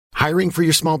Hiring for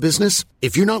your small business?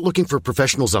 If you're not looking for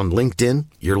professionals on LinkedIn,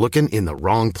 you're looking in the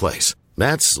wrong place.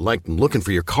 That's like looking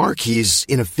for your car keys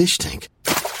in a fish tank.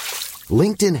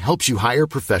 LinkedIn helps you hire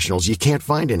professionals you can't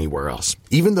find anywhere else,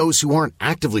 even those who aren't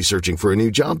actively searching for a new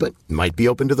job but might be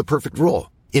open to the perfect role.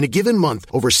 In a given month,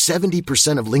 over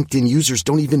 70% of LinkedIn users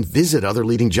don't even visit other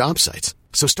leading job sites.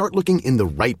 So start looking in the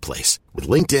right place. With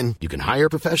LinkedIn, you can hire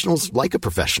professionals like a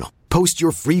professional. Post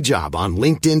your free job on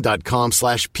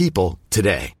linkedin.com/people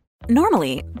today.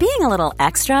 Normally, being a little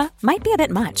extra might be a bit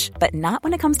much, but not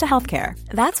when it comes to healthcare.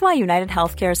 That's why United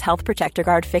Healthcare's Health Protector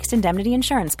Guard fixed indemnity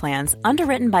insurance plans,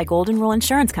 underwritten by Golden Rule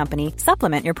Insurance Company,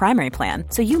 supplement your primary plan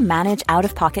so you manage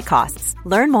out-of-pocket costs.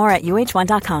 Learn more at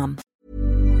uh1.com.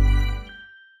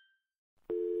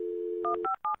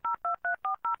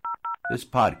 This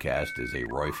podcast is a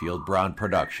Royfield Brown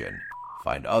production.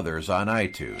 Find others on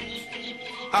iTunes.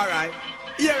 All right.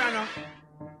 Yeah, I know.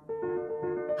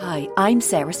 Hi, I'm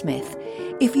Sarah Smith.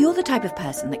 If you're the type of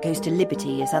person that goes to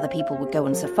Liberty as other people would go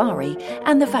on safari,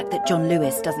 and the fact that John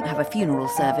Lewis doesn't have a funeral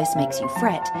service makes you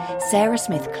fret, Sarah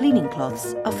Smith cleaning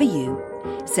cloths are for you.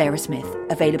 Sarah Smith,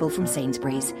 available from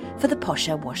Sainsbury's, for the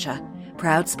posher washer.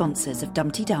 Proud sponsors of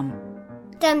Dumpty Dum.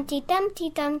 Dumpty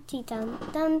Dumpty Dumpty Dum,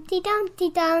 Dumpty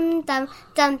Dumpty Dum Dum,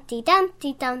 Dumpty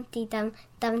Dumpty Dumpty Dum,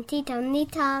 Dumpty Dumpty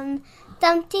Dum.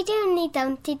 Dumpty doonly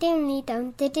dumpty doonly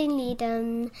dumpty doonly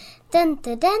dum. Dun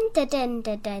dun dun dun dun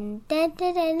dun dun dun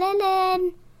dun dun dun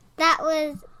dun. That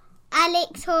was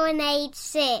Alex Horn, age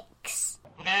 6.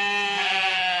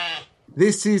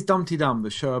 This is Dumpty Dum, the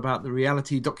show about the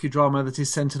reality docudrama that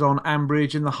is centred on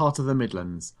Ambridge in the heart of the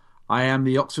Midlands. I am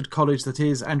the Oxford College that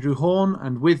is Andrew Horn,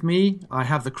 and with me I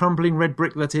have the crumbling red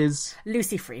brick that is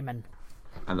Lucy Freeman.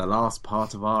 And the last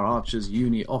part of our Archers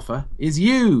Uni offer is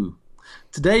you.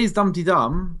 Today's Dumpty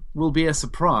Dum will be a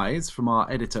surprise from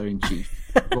our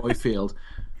editor-in-chief, Roy Field.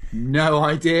 No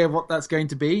idea what that's going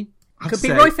to be. Could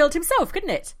be Roy Field himself, couldn't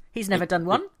it? He's never done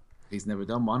one. He's never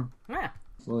done one. Yeah.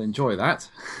 We'll enjoy that.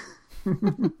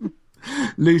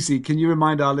 Lucy, can you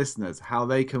remind our listeners how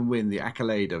they can win the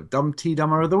accolade of Dumpty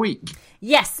Dummer of the Week?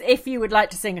 Yes, if you would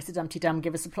like to sing us a Dumpty Dum,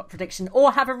 give us a plot prediction,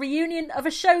 or have a reunion of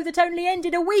a show that only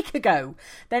ended a week ago,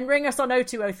 then ring us on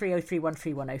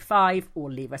 02030313105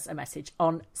 or leave us a message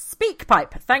on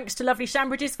SpeakPipe. Thanks to lovely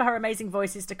Shambridges for her amazing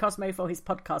voices, to Cosmo for his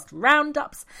podcast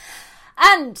roundups,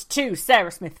 and to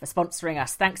Sarah Smith for sponsoring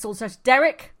us. Thanks also to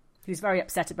Derek, who's very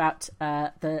upset about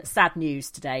the sad news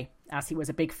today, as he was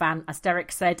a big fan. As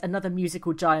Derek said, another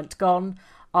musical giant gone.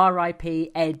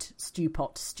 R.I.P. Ed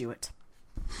Stewpot Stewart.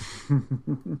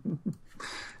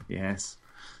 Yes.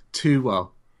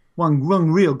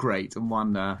 One real great and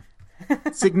one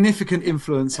significant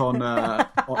influence on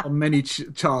many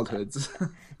childhoods.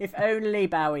 If only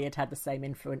Bowie had the same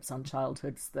influence on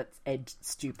childhoods that Ed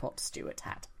Stewpot Stewart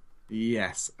had.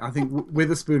 Yes, I think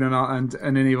Witherspoon and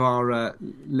any of our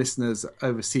listeners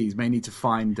overseas may need to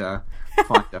find a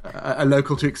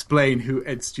local to explain who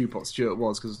Ed Stewpot Stewart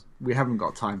was, because we haven't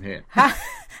got time here. How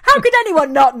could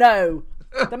anyone not know?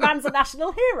 The man's a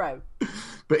national hero.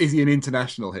 But is he an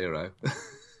international hero?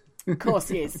 Of course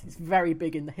he is. He's very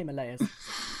big in the Himalayas.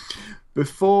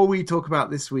 Before we talk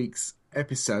about this week's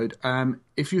episode,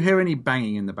 if you hear any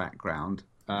banging in the background,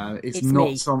 it's not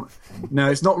me. No,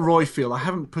 it's not Roy Field. I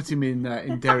haven't put him in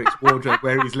Derek's wardrobe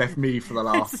where he's left me for the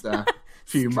last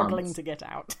few months. Struggling to get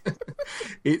out.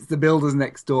 It's the builders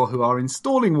next door who are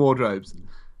installing wardrobes.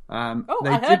 I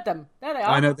heard them. There they are.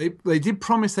 I know they did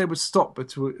promise they would stop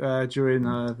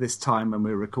during this time when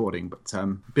we were recording, but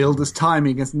builders'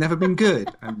 timing has never been good.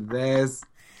 And there's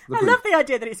I love the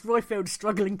idea that it's Roy Field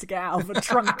struggling to get out of a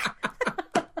trunk.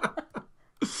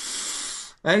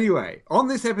 Anyway, on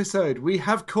this episode, we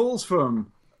have calls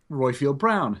from Royfield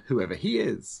Brown, whoever he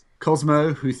is.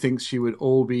 Cosmo, who thinks she would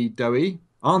all be doughy.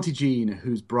 Auntie Jean,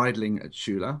 who's bridling at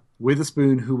Shula.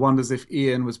 Witherspoon, who wonders if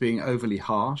Ian was being overly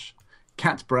harsh.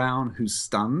 Cat Brown, who's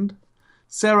stunned.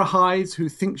 Sarah Hydes, who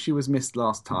thinks she was missed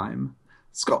last time.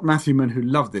 Scott Matthewman, who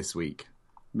loved this week.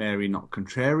 Mary Not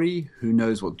Contrary, who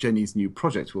knows what Jenny's new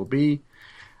project will be.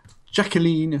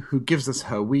 Jacqueline, who gives us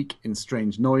her week in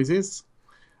Strange Noises.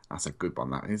 That's a good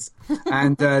one, that is.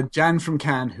 And Jan from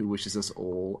Cannes, who wishes us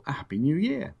all a Happy New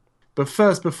Year. But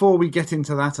first, before we get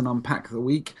into that and unpack the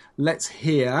week, let's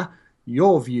hear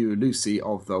your view, Lucy,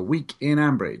 of the week in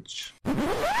Ambridge.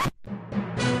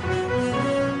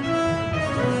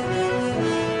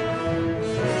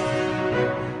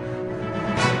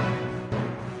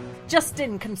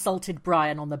 Justin consulted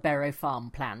Brian on the Barrow Farm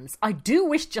plans. I do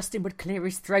wish Justin would clear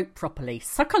his throat properly.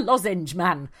 Suck a lozenge,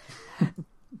 man.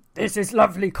 This is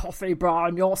lovely coffee,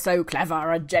 Brian. You're so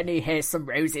clever. And Jenny, here's some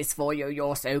roses for you.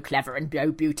 You're so clever and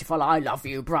so beautiful. I love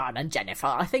you, Brian and Jennifer.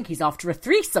 I think he's after a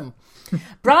threesome.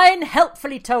 Brian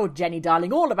helpfully told Jenny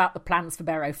Darling all about the plans for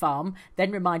Barrow Farm,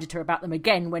 then reminded her about them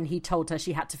again when he told her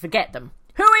she had to forget them.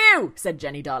 Who are you? Said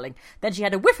Jenny Darling. Then she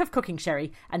had a whiff of cooking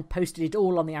sherry and posted it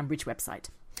all on the Ambridge website.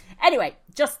 Anyway,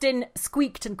 Justin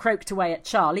squeaked and croaked away at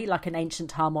Charlie like an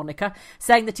ancient harmonica,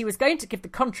 saying that he was going to give the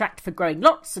contract for growing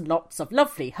lots and lots of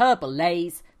lovely herbal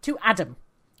lays to Adam.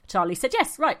 Charlie said,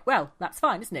 yes, right, well, that's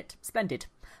fine, isn't it? Splendid.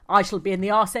 I shall be in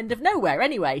the arse end of nowhere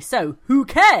anyway, so who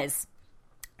cares?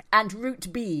 And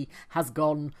Route B has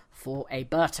gone for a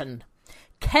Burton.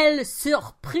 Quelle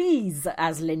surprise,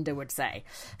 as Linda would say.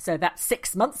 So that's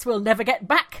 6 months we'll never get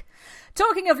back.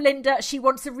 Talking of Linda, she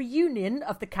wants a reunion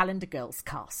of the Calendar Girls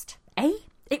cast. Eh?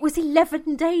 It was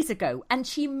 11 days ago, and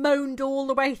she moaned all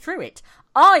the way through it.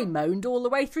 I moaned all the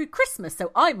way through Christmas,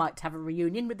 so I might have a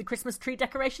reunion with the Christmas tree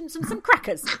decorations and some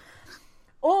crackers.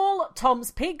 All Tom's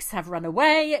pigs have run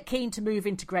away, keen to move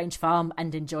into Grange Farm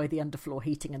and enjoy the underfloor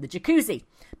heating and the jacuzzi.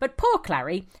 But poor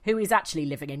Clary, who is actually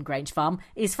living in Grange Farm,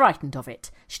 is frightened of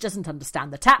it. She doesn't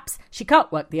understand the taps, she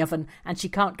can't work the oven, and she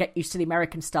can't get used to the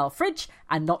American-style fridge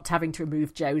and not having to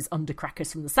remove Joe's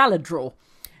undercrackers from the salad drawer.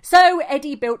 So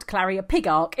Eddie built Clary a pig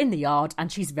ark in the yard,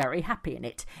 and she's very happy in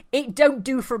it. It don't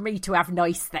do for me to have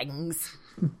nice things.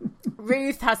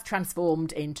 Ruth has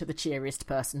transformed into the cheeriest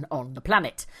person on the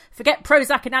planet. Forget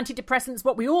Prozac and antidepressants,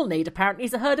 what we all need apparently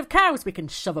is a herd of cows we can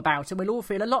shove about and we'll all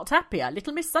feel a lot happier.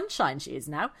 Little Miss Sunshine she is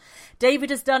now.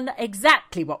 David has done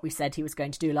exactly what we said he was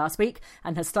going to do last week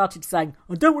and has started saying,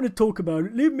 I don't want to talk about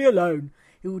it, leave me alone.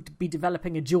 He would be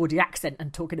developing a Geordie accent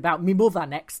and talking about me mother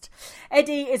next.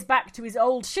 Eddie is back to his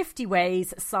old shifty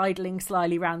ways, sidling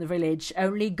slyly round the village.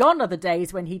 Only gone are the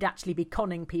days when he'd actually be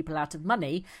conning people out of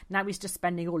money. Now he's just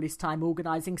spending all his time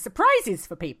organising surprises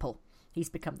for people. He's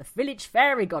become the village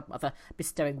fairy godmother,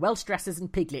 bestowing Welsh dresses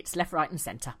and piglets left, right and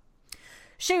centre.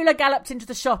 Shula galloped into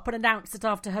the shop and announced that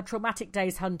after her traumatic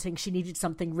day's hunting she needed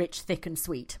something rich, thick and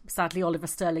sweet. Sadly, Oliver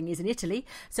Sterling is in Italy,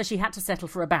 so she had to settle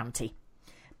for a bounty.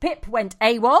 Pip went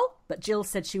AWOL, but Jill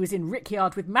said she was in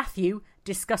Rickyard with Matthew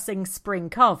discussing spring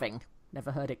carving.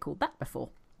 Never heard it called that before.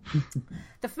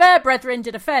 The Fair Brethren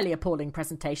did a fairly appalling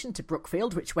presentation to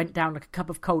Brookfield, which went down like a cup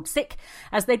of cold sick,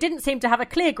 as they didn't seem to have a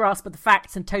clear grasp of the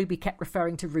facts and Toby kept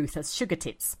referring to Ruth as sugar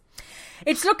tits.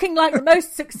 It's looking like the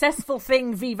most successful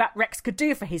thing Vivat Rex could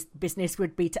do for his business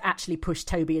would be to actually push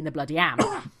Toby in the bloody am.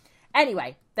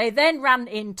 Anyway, they then ran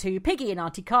into Piggy and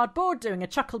Auntie Cardboard doing a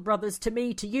Chuckle Brothers to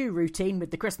me to you routine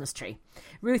with the Christmas tree.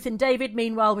 Ruth and David,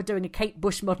 meanwhile, were doing a Kate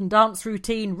Bush modern dance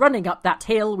routine, running up that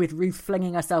hill with Ruth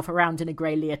flinging herself around in a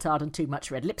grey leotard and too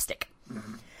much red lipstick.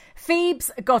 Phoebes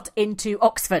got into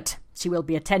Oxford. She will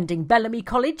be attending Bellamy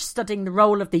College, studying the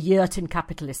role of the yurt in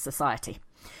capitalist society.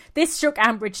 This shook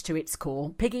Ambridge to its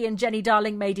core. Piggy and Jenny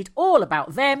Darling made it all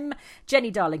about them. Jenny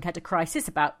Darling had a crisis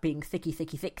about being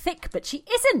thick, but she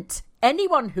isn't.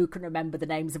 Anyone who can remember the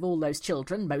names of all those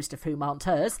children, most of whom aren't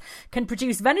hers, can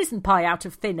produce venison pie out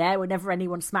of thin air whenever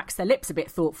anyone smacks their lips a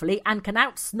bit thoughtfully, and can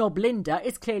out-snob Linda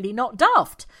is clearly not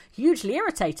daft. Hugely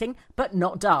irritating, but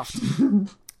not daft.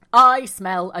 I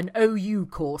smell an OU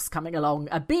course coming along,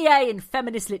 a BA in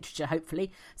feminist literature, hopefully,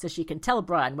 so she can tell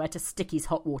Brian where to stick his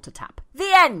hot water tap.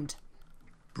 The end!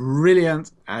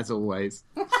 Brilliant, as always.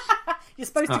 You're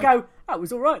supposed to go, that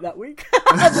was all right that week.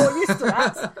 I'm more used to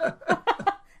that.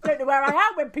 Don't know where I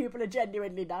am when people are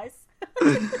genuinely nice.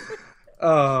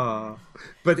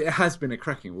 But it has been a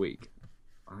cracking week.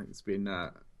 I think it's been...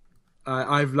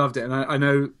 I've loved it, and I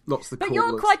know lots of the. But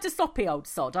you're quite a soppy old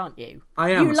sod, aren't you?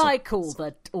 I am. You like all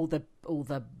the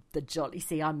jolly.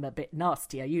 See, I'm a bit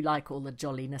nastier. You like all the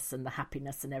jolliness and the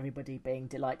happiness and everybody being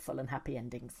delightful and happy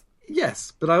endings.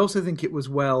 Yes, but I also think it was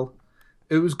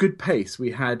good pace.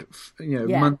 We had,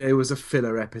 Monday was a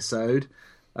filler episode.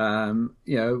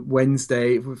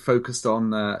 Wednesday focused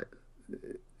on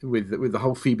with the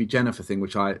whole Phoebe Jennifer thing,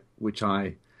 which I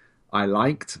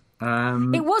liked.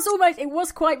 It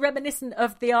was quite reminiscent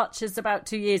of The Archers about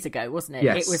 2 years ago, wasn't it?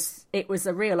 Yes. It was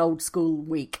a real old school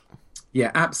week.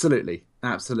 Yeah, absolutely.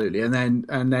 And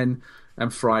then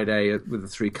Friday with the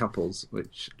three couples,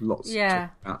 which lots to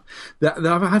talk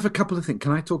about. I have a couple of things.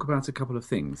 Can I talk about a couple of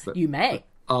things that you may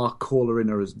our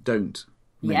caller-inners don't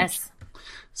mention? Yes.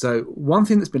 So one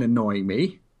thing that's been annoying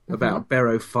me about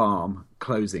Barrow Farm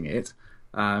closing it,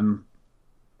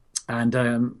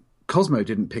 Cosmo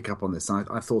didn't pick up on this.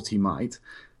 I thought he might.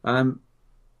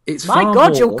 It's my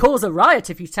God, you'll cause a riot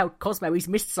if you tell Cosmo he's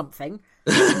missed something.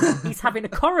 He's having a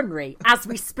coronary as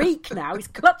we speak now. He's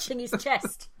clutching his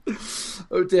chest.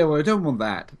 Oh dear, well, I don't want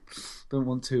that. Don't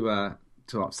want to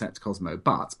to upset Cosmo,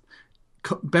 but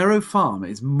Barrow Farm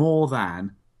is more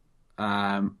than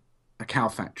a cow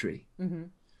factory. Mm-hmm.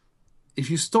 If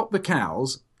you stop the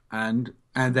cows and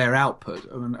their output,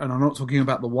 and I'm not talking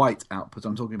about the white output,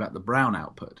 I'm talking about the brown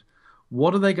output,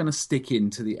 what are they going to stick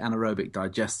into the anaerobic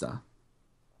digester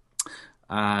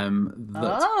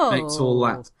that makes all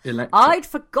that electric? I'd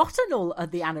forgotten all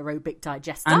of the anaerobic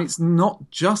digester. And it's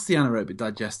not just the anaerobic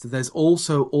digester. There's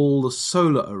also all the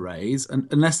solar arrays, and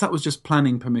unless that was just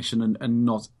planning permission and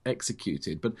not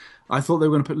executed. But I thought they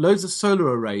were going to put loads of solar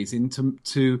arrays in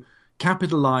to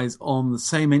capitalise on the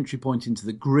same entry point into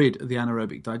the grid of the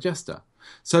anaerobic digester.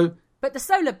 But the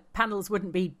solar panels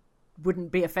wouldn't be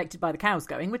affected by the cows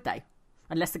going, would they?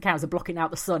 Unless the cows are blocking out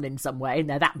the sun in some way and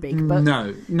they're that big. But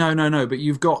No. But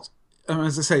you've got,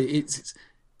 as I say, it's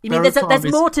you mean there's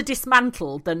more to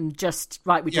dismantle than just,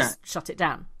 right, we just shut it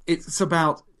down? It's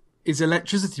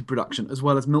electricity production as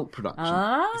well as milk production.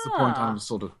 Is the point I was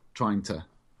sort of trying to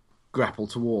grapple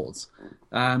towards.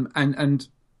 And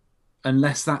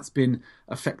unless that's been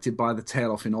affected by the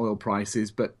tail-off in oil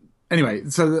prices. But anyway,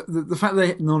 so the fact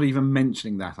that they're not even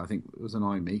mentioning that, I think, was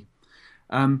annoying me.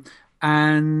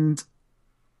 And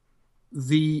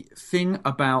the thing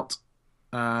about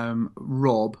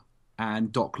Rob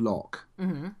and Doc Locke.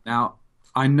 Mm-hmm. Now,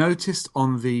 I noticed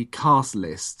on the cast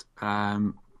list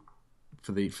for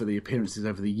the appearances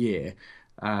over the year,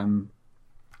 I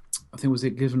think he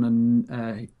wasn't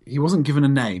given a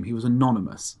name. He was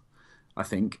anonymous, I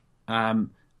think.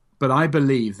 But I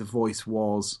believe the voice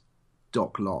was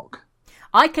Doc Locke.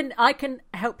 I can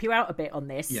help you out a bit on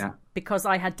this, because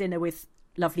I had dinner with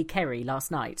lovely Kerry last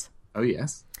night. Oh,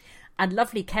 yes. And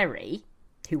lovely Kerry,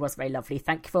 who was very lovely,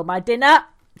 thank you for my dinner.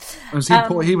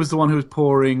 He was the one who was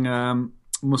pouring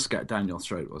Muscat down your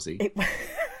throat, was he? It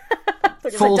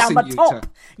was down my top.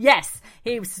 Yes,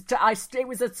 he was. It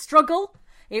was a struggle.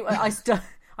 I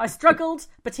struggled,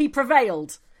 but he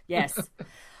prevailed. Yes.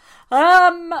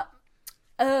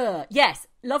 Yes.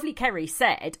 Lovely Kerry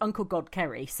said, Uncle God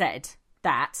Kerry said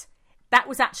that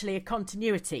was actually a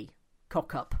continuity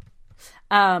cock-up.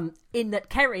 In that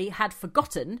Kerry had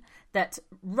forgotten that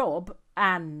Rob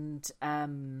and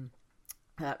Docky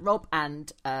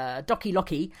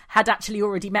Locky had actually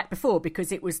already met before,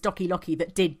 because it was Docky Locky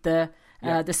that did the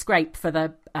scrape for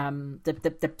the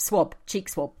cheek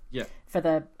swab for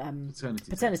the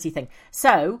paternity thing.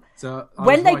 So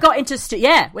when they got into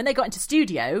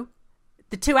studio,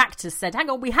 the two actors said, "Hang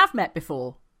on, we have met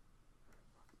before,"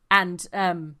 and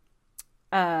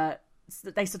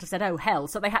they sort of said, "Oh hell!"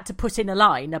 So they had to put in a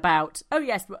line about, "Oh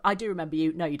yes, I do remember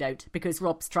you." No, you don't, because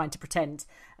Rob's trying to pretend.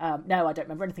 No, I don't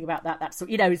remember anything about that. That's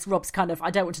it's Rob's kind of,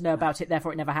 I don't want to know about it,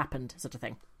 therefore it never happened, sort of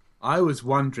thing. I was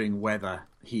wondering whether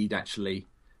he'd actually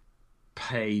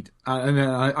paid, and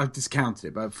I discounted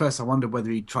it. But at first, I wondered whether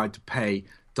he tried to pay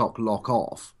Doc Locke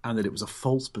off, and that it was a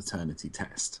false paternity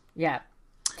test. Yeah.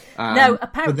 No,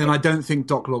 apparently. But then I don't think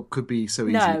Doc Locke could be so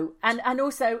easy. No, and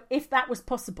also, if that was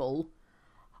possible,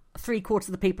 3/4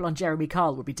 of the people on Jeremy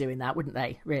Kyle would be doing that, wouldn't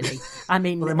they? Really? I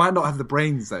mean, well, they might not have the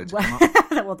brains though to come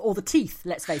up. Or the teeth.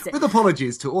 Let's face it. With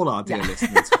apologies to all our dear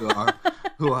listeners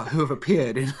who have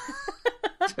appeared in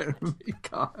Jeremy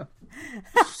Kyle.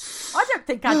 I don't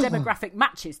think our demographic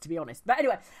matches, to be honest. But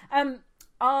anyway,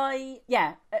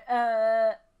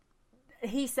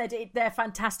 he said they're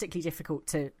fantastically difficult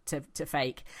to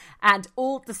fake, and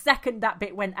the second that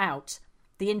bit went out,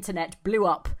 the internet blew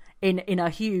up in a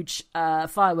huge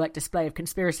firework display of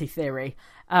conspiracy theory.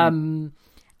 And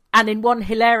in one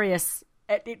hilarious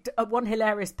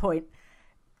point,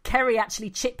 Kerry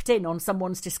actually chipped in on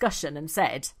someone's discussion and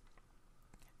said,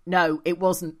 "No, it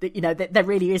wasn't. There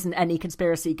really isn't any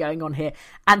conspiracy going on here."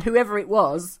 And whoever it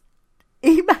was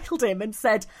emailed him and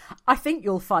said, "I think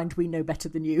you'll find we know better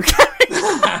than you,"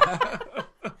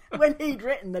 when he'd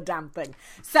written the damn thing.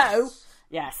 So,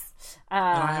 yes.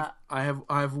 I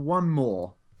have one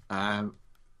more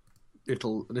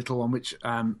little one, which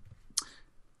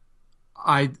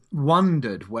I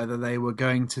wondered whether they were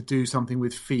going to do something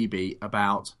with Phoebe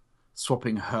about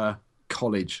swapping her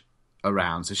college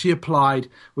around. So she applied,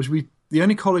 the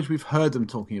only college we've heard them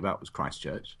talking about was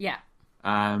Christchurch. Yeah.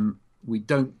 We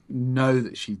don't know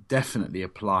that she definitely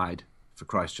applied for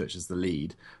Christchurch as the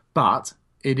lead, but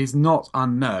it is not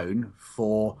unknown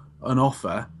for an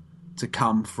offer to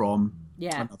come from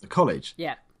another college.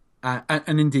 Yeah.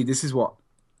 And indeed, this is what,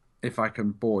 if I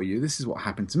can bore you, this is what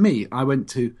happened to me. I went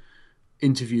to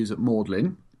interviews at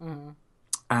Magdalen,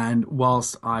 and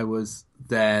whilst I was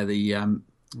there, they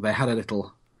had a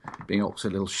little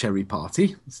sherry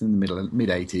party. It's in the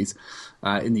mid-80s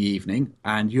in the evening,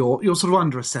 and you're sort of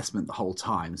under assessment the whole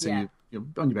time, so you're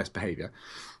on your best behaviour.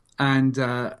 And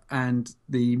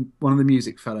one of the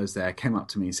music fellows there came up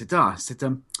to me and said,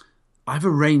 I've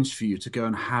arranged for you to go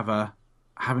and have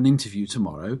an interview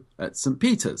tomorrow at St.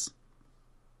 Peter's.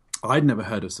 I'd never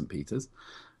heard of St. Peter's.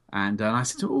 And I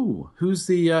said, who's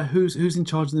in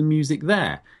charge of the music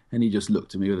there? And he just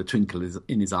looked at me with a twinkle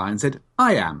in his eye and said,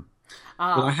 I am.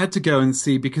 But I had to go and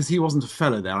see, because he wasn't a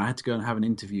fellow there, I had to go and have an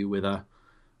interview with the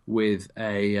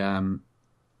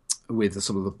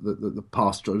sort of the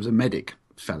pastor. It was a medic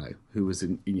fellow who was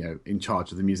in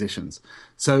charge of the musicians.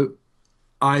 So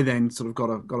I then sort of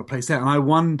got a place there, and I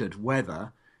wondered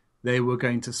whether they were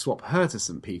going to swap her to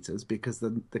St. Peter's, because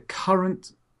the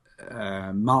current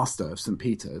master of St.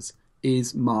 Peter's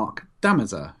is Mark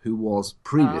Damazer, who was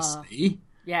previously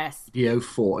Radio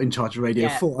 4, in charge of Radio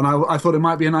 4. And I thought it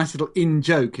might be a nice little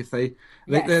in-joke if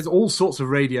there's all sorts of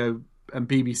radio and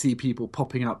BBC people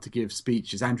popping up to give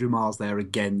speeches. Andrew Marr's there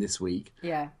again this week.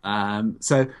 Yeah.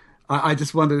 So I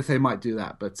just wondered if they might do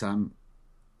that, but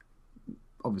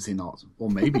obviously not. Or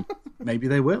maybe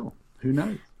they will. Who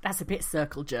knows? That's a bit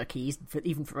circle jerky,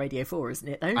 even for Radio 4, isn't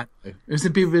it, though? It's a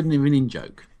bit of an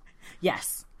in-joke.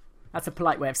 Yes. That's a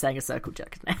polite way of saying a circle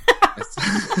jerk, isn't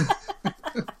it?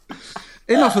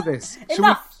 Enough of this.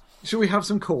 Shall we have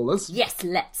some callers? Yes,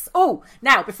 let's. Oh,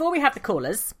 now, before we have the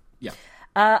callers,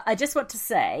 I just want to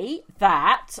say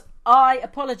that I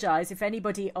apologise if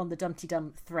anybody on the Dumpty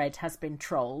Dum thread has been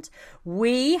trolled.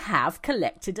 We have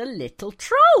collected a little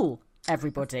troll,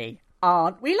 everybody.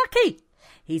 Aren't we lucky?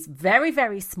 He's very,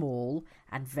 very small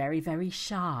and very, very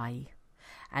shy.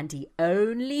 And he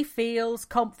only feels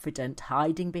confident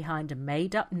hiding behind a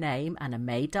made-up name and a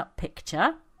made-up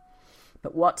picture.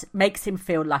 But what makes him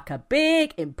feel like a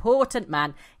big, important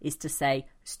man is to say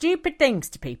stupid things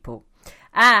to people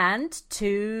and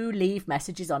to leave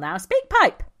messages on our speak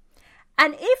pipe.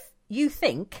 And if you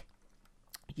think,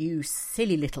 you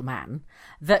silly little man,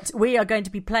 that we are going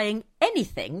to be playing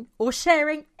anything or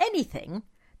sharing anything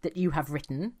that you have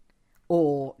written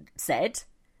or said,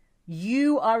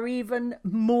 you are even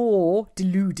more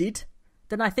deluded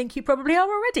than I think you probably are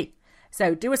already.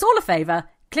 So do us all a favour,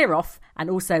 clear off, and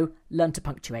also learn to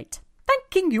punctuate.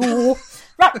 Thanking you.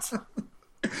 Right.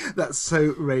 That's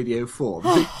so Radio 4.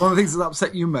 One of the things that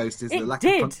upset you most is the lack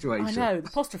of punctuation. I know, the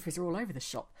apostrophes are all over the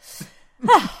shop.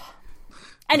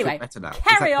 Anyway,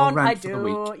 carry on, I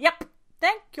do. Yep,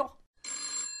 thank you.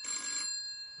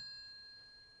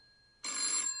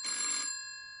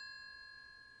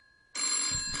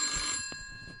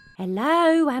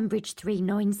 Hello, Ambridge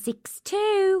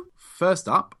 3962. First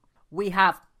up, we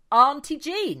have Auntie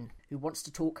Jean, who wants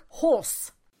to talk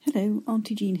horse. Hello,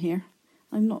 Auntie Jean here.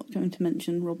 I'm not going to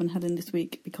mention Robin Helen this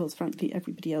week because, frankly,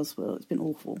 everybody else will. It's been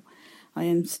awful. I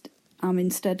am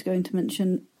instead going to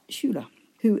mention Shula,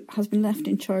 who has been left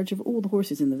in charge of all the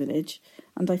horses in the village,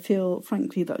 and I feel,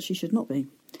 frankly, that she should not be.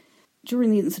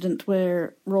 During the incident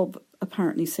where Rob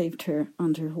apparently saved her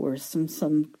and her horse from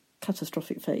some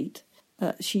catastrophic fate,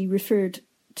 she referred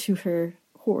to her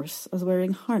horse as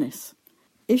wearing harness.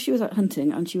 If she was out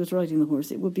hunting and she was riding the horse,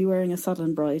 it would be wearing a saddle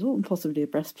and bridle and possibly a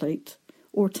breastplate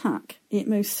or tack. It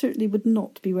most certainly would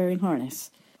not be wearing harness.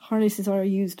 Harnesses are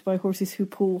used by horses who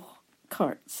pull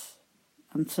carts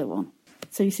and so on.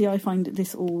 So you see, I find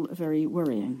this all very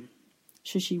worrying.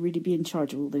 Should she really be in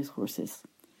charge of all those horses?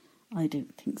 I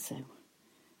don't think so.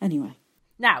 Anyway.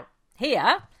 Now,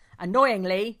 here,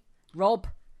 annoyingly, Rob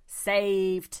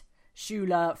saved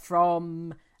Shula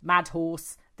from Mad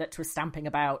Horse that was stamping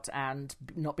about and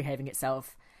not behaving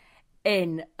itself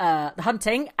in the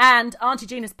hunting. And Auntie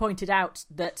Jean has pointed out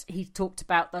that he talked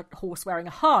about the horse wearing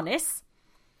a harness.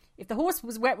 If the horse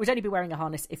would only be wearing a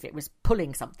harness if it was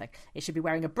pulling something. It should be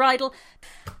wearing a bridle.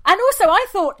 And also, I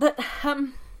thought that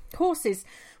horses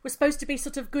were supposed to be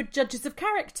sort of good judges of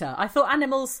character. I thought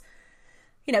animals,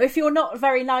 if you're not a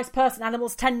very nice person,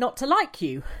 animals tend not to like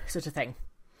you, sort of thing.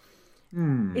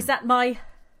 Is that my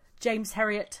James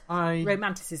Herriot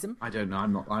romanticism? I don't know.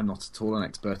 I'm not at all an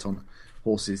expert on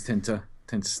horses. Tend to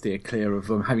steer clear of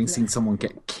them. Having seen someone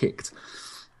get kicked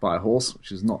by a horse,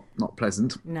 which is not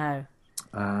pleasant. No.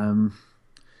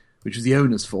 Which was the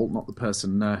owner's fault, not the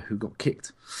person who got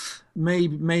kicked.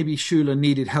 Maybe Shula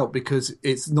needed help because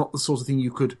it's not the sort of thing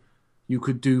you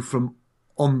could do from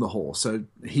on the horse. So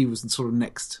he was sort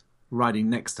of riding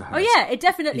next to her. Oh yeah, it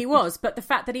definitely was. But the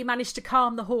fact that he managed to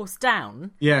calm the horse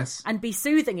down, yes, and be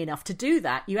soothing enough to do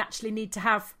that, you actually need to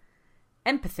have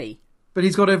empathy. But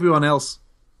he's got everyone else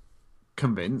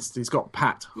convinced. He's got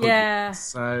Pat. Yeah.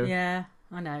 So yeah,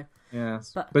 I know.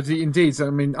 Yes, but indeed, I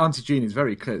mean, Auntie Jean is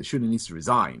very clear that Shula needs to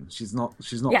resign. She's not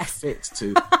yes. fit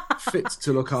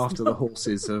to look after the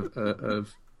horses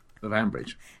of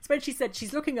Ambridge. It's when she said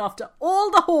she's looking after all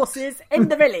the horses in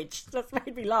the village. That's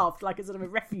made me laugh, like a sort of a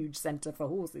refuge centre for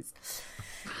horses.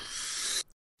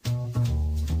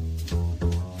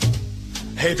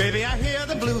 Hey baby, I hear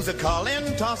the blues are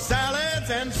calling. Tossed salads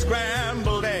and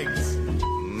scrambled eggs.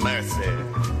 Mercy.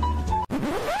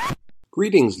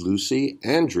 Greetings, Lucy,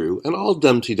 Andrew, and all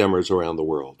Dumpty Dummers around the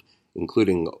world,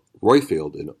 including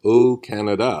Roifield in O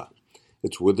Canada.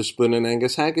 It's Witherspoon and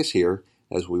Angus Haggis here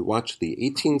as we watch the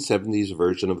 1870s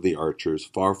version of The Archers,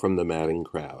 Far from the Madding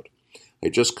Crowd. I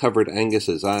just covered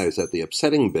Angus's eyes at the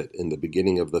upsetting bit in the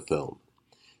beginning of the film.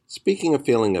 Speaking of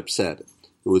feeling upset,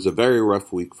 it was a very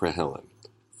rough week for Helen.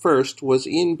 First, was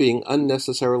Ian being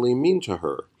unnecessarily mean to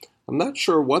her? I'm not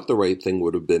sure what the right thing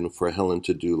would have been for Helen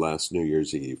to do last New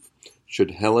Year's Eve.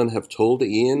 Should Helen have told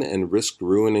Ian and risked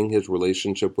ruining his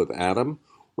relationship with Adam,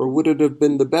 or would it have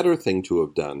been the better thing to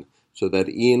have done, so that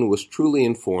Ian was truly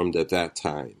informed at that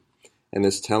time? And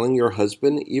is telling your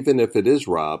husband, even if it is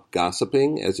Rob,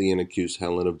 gossiping, as Ian accused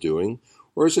Helen of doing,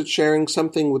 or is it sharing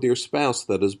something with your spouse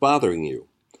that is bothering you?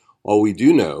 All we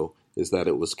do know is that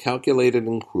it was calculated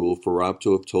and cruel for Rob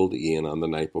to have told Ian on the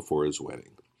night before his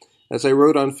wedding. As I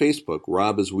wrote on Facebook,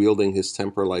 Rob is wielding his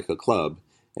temper like a club,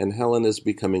 and Helen is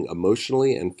becoming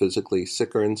emotionally and physically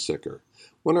sicker and sicker.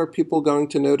 When are people going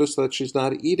to notice that she's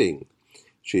not eating?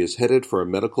 She is headed for a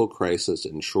medical crisis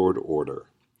in short order.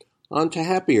 On to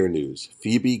happier news,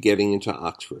 Phoebe getting into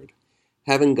Oxford.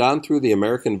 Having gone through the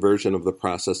American version of the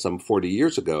process some 40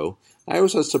 years ago, I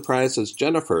was as surprised as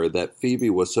Jennifer that Phoebe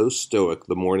was so stoic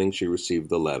the morning she received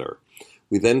the letter.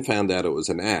 We then found out it was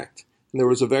an act, and there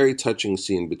was a very touching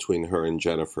scene between her and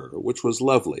Jennifer, which was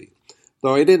lovely.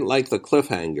 Though I didn't like the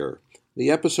cliffhanger, the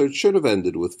episode should have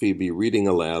ended with Phoebe reading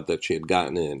aloud that she had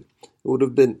gotten in.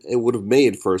 It would have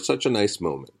made for such a nice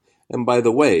moment. And by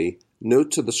the way, note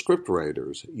to the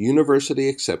scriptwriters, university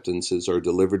acceptances are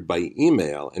delivered by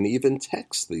email and even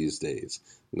text these days,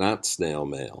 not snail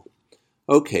mail.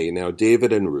 Okay, now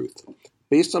David and Ruth.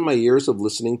 Based on my years of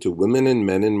listening to women and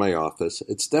men in my office,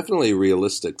 it's definitely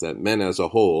realistic that men as a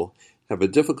whole have a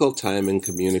difficult time in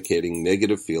communicating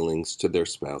negative feelings to their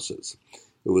spouses.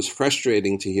 It was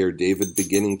frustrating to hear David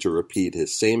beginning to repeat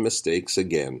his same mistakes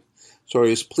again, so I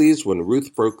was pleased when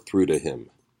Ruth broke through to him.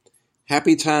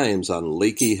 Happy times on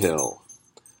Lakey Hill.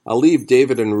 I'll leave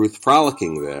David and Ruth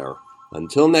frolicking there.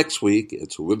 Until next week,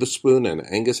 it's Witherspoon and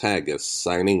Angus Haggis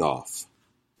signing off.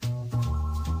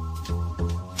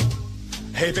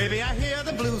 Hey baby, I hear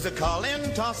the blues are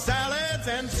calling. Tossed salads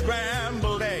and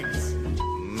scrambled eggs.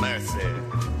 Mercy.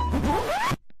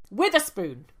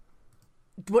 Witherspoon.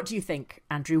 What do you think,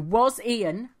 Andrew? Was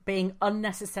Ian being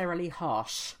unnecessarily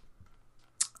harsh?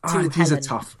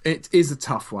 It is a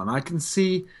tough one. I can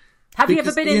see. Have you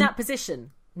ever been in that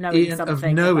position, knowing Ian, something?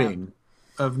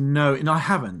 Of knowing. I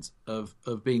haven't of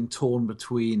being torn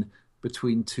between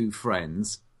two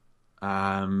friends,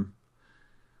 because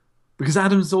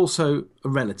Adam's also a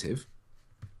relative.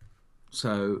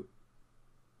 So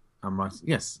I'm right.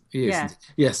 Yes, he is. Yeah.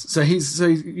 Yes. So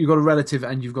you've got a relative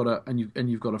and you've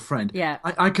got a friend. Yeah.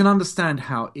 I can understand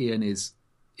how Ian is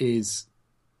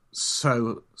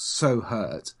so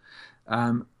hurt.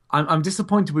 I'm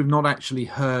disappointed we've not actually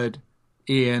heard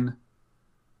Ian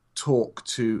talk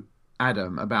to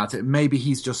Adam about it. Maybe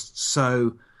he's just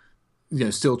so,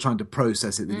 still trying to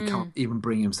process it that he can't even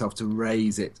bring himself to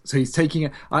raise it. So he's taking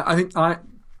it. He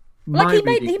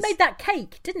made that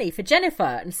cake, didn't he, for Jennifer,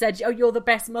 and said, "Oh, you're the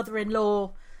best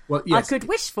mother-in-law I could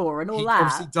wish for," and all that. He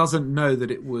obviously doesn't know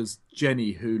that it was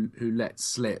Jenny who let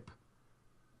slip.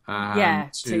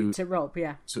 To Rob,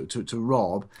 to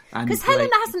Rob, because Helen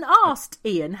hasn't asked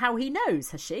Ian how he knows,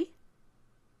 has she?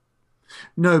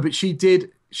 No, but she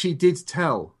did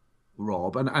tell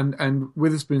Rob, and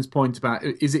Witherspoon's point about,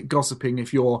 is it gossiping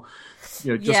if you're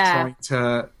trying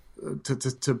to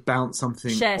bounce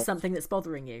something, share something that's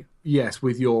bothering you? Yes,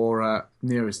 with your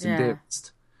nearest and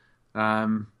dearest.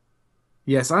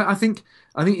 Yes, I think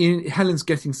Helen's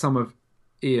getting some of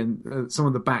Ian, some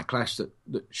of the backlash that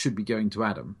should be going to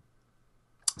Adam.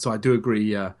 So I do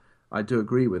agree. I do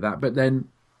agree with that. But then,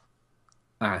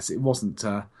 it wasn't.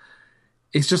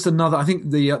 It's just another. I think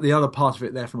the other part of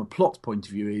it there, from a plot point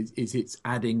of view, is it's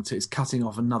cutting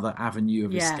off another avenue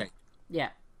of escape. Yeah.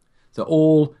 So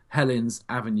all Helen's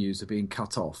avenues are being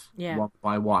cut off one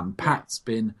by one. Pat's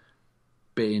been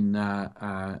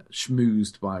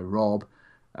schmoozed by Rob.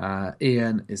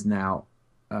 Ian is now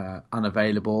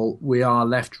unavailable. We are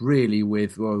left really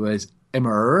with, there's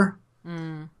Emma,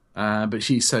 but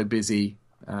she's so busy,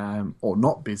 or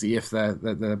not busy if they're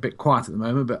a bit quiet at the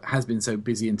moment, but has been so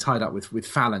busy and tied up with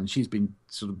Fallon. She's been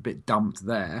sort of a bit dumped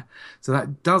there. So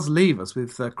that does leave us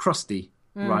with Krusty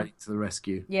riding to the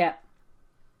rescue. Yeah.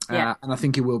 Yeah. And I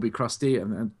think it will be Krusty,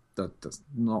 and that's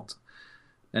not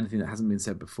anything that hasn't been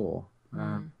said before.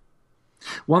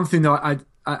 One thing, though,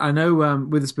 I know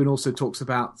Witherspoon also talks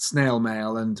about snail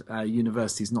mail and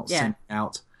universities not sending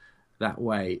out that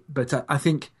way. But I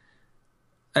think,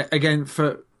 again,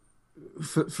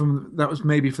 from that was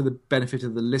maybe for the benefit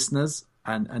of the listeners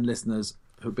and listeners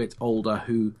who are a bit older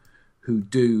who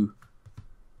do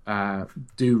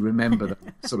remember the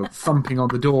sort of thumping on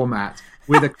the doormat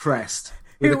with a crest.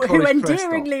 Who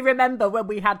endearingly remember when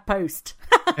we had Post.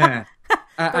 Yeah.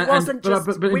 But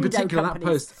in particular, that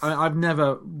Post, I've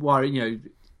never worried,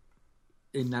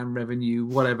 inland revenue,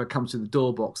 whatever comes to the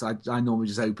door box, I normally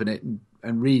just open it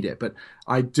and read it. But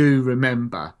I do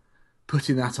remember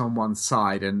putting that on one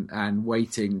side and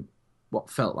waiting what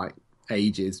felt like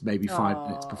ages, maybe 5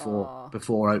 minutes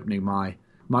before opening my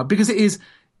because it's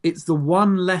the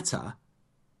one letter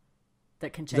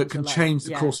that can change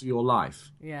the course of your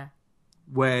life. Yeah.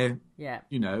 Where,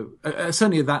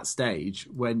 certainly at that stage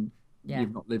when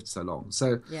you've not lived so long.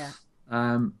 So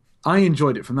I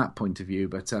enjoyed it from that point of view,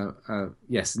 but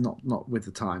yes, not with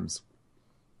the times.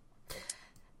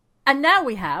 And now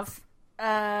we have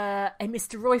a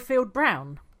Mr. Roifield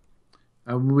Brown.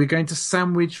 We're going to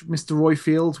sandwich Mr.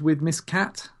 Roifield with Miss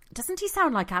Cat. Doesn't he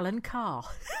sound like Alan Carr?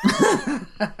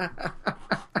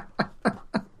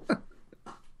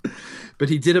 But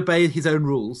he did obey his own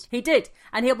rules. He did.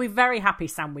 And he'll be very happy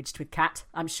sandwiched with Cat,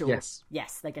 I'm sure. Yes.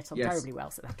 Yes, they get on terribly well,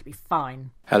 so that'll be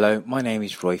fine. Hello, my name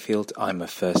is Roifield. I'm a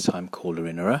first-time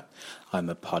caller-innerer. I'm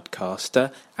a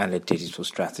podcaster and a digital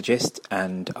strategist,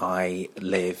 and I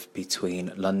live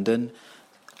between London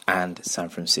and San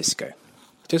Francisco.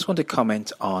 Just want to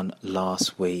comment on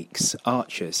last week's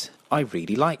Archers. I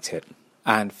really liked it.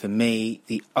 And for me,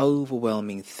 the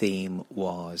overwhelming theme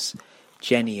was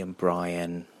Jenny and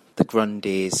Brian, the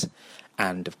Grundys,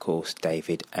 and of course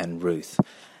David and Ruth.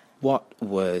 What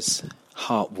was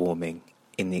heartwarming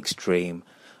in the extreme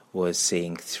was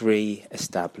seeing 3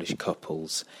 established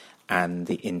couples and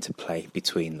the interplay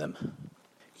between them.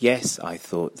 Yes, I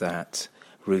thought that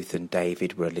Ruth and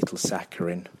David were a little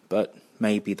saccharine, but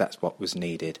maybe that's what was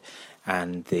needed.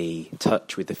 And the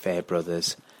touch with the Fair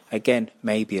brothers, again,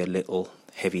 maybe a little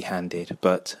heavy-handed,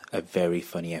 but a very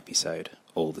funny episode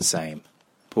all the same.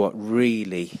 But what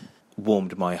really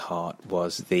warmed my heart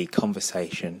was the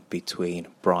conversation between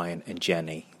Brian and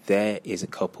Jenny. There is a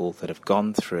couple that have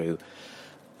gone through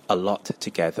a lot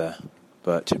together,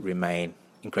 but remain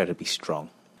incredibly strong.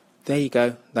 There you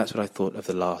go. That's what I thought of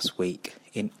the last week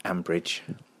in Ambridge.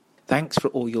 Thanks for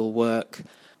all your work.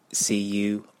 See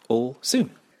you all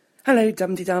soon. Hello,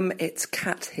 Dum-de-Dum. It's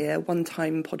Kat here,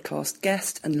 one-time podcast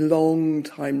guest and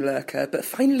long-time lurker, but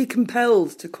finally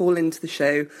compelled to call into the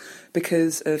show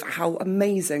because of how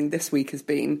amazing this week has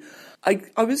been. I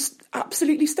was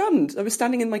absolutely stunned. I was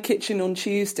standing in my kitchen on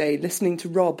Tuesday listening to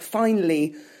Rob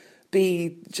finally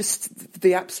be just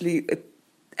the absolute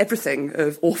everything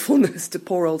of awfulness to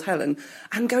poor old Helen,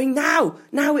 and going, now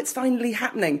it's finally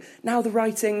happening. Now the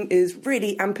writing is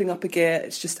really amping up a gear.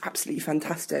 It's just absolutely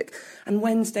fantastic. And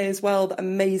Wednesday as well, the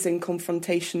amazing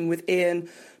confrontation with Ian,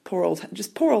 poor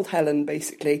old Helen,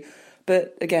 basically.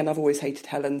 But again, I've always hated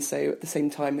Helen, so at the same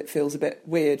time, it feels a bit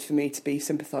weird for me to be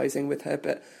sympathising with her,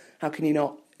 but how can you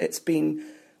not? It's been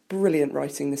brilliant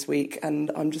writing this week,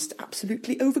 and I'm just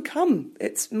absolutely overcome.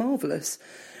 It's marvellous.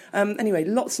 Anyway,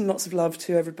 lots and lots of love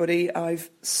to everybody. I've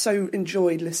so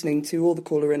enjoyed listening to all the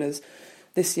caller-inners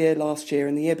this year, last year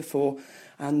and the year before,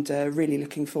 and really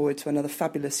looking forward to another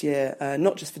fabulous year,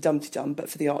 not just for Dum-de-Dum, but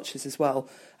for the Archers as well.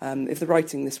 If the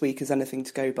writing this week is anything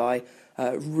to go by,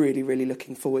 really, really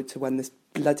looking forward to when this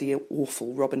bloody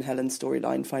awful Rob and Helen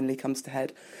storyline finally comes to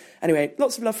head. Anyway,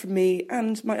 lots of love from me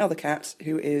and my other cat,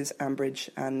 who is Ambridge,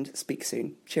 and speak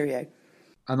soon. Cheerio.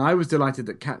 And I was delighted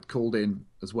that Kat called in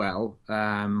as well.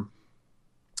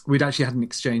 We'd actually had an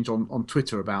exchange on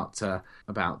Twitter about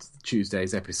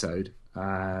Tuesday's episode,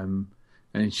 and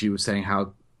she was saying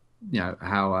how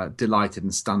delighted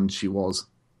and stunned she was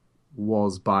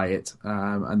by it,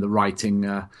 and the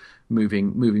writing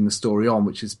moving the story on,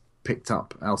 which is picked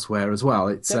up elsewhere as well.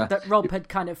 It's that Rob had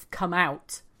kind of come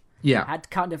out. Yeah, had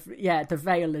kind of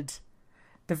the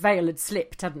veil had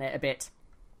slipped, hadn't it, a bit?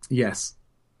 Yes.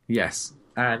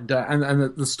 And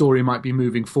the story might be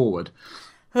moving forward.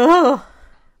 Oh,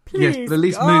 please! Yes, but at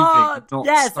least God. moving.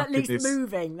 Yes, at least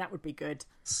moving. That would be good.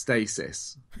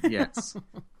 Stasis. Yes.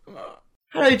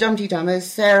 Hello, Dum-de-Dummers.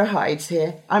 Sarah Hides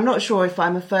here. I'm not sure if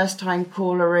I'm a first-time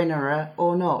caller-innerer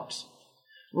or not.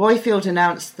 Roifield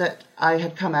announced that I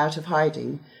had come out of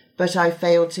hiding, but I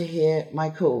failed to hear my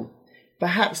call.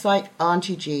 Perhaps like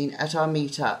Auntie Jean at our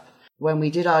meet-up, when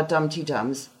we did our Dumpty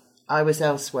Dums, I was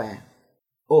elsewhere.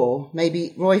 Or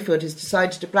maybe Roifield has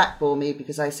decided to blackball me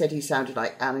because I said he sounded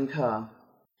like Alan Carr.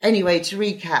 Anyway, to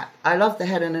recap, I love the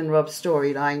Helen and Rob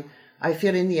storyline. I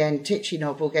feel in the end Titchy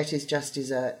Knob will get his just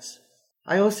desserts.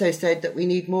 I also said that we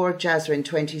need more of Jazza in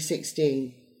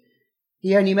 2016.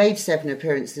 He only made 7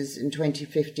 appearances in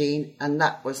 2015, and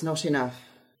that was not enough.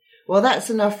 Well,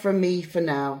 that's enough from me for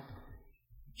now.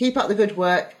 Keep up the good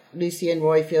work, Lucy and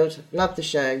Roifield. Love the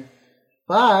show.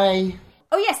 Bye.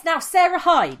 Oh yes, now Sarah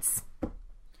Hides.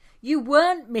 You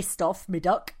weren't missed off, me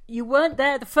duck. You weren't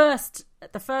there the first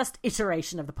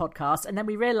iteration of the podcast, and then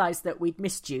we realised that we'd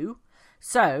missed you,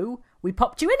 so we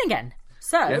popped you in again.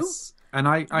 So yes. And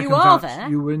I you can are vouch there.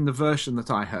 You were in the version that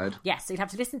I heard. Yes, so you'd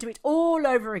have to listen to it all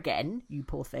over again, you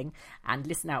poor thing, and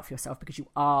listen out for yourself because you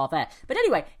are there. But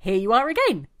anyway, here you are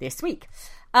again this week.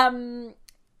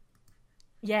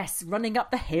 Yes, running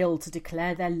up the hill to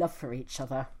declare their love for each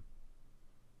other.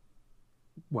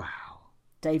 Wow.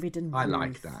 David and Ruth. I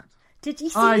like that. Did you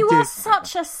see? You are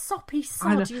such a soppy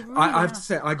sod. You really I have to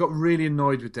say, I got really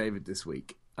annoyed with David this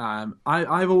week. I've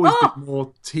always been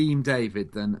more Team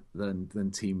David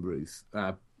than Team Ruth,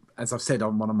 as I've said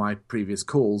on one of my previous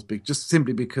calls, just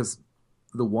simply because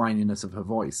the whininess of her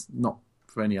voice, not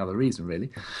for any other reason really.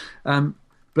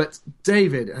 But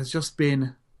David has just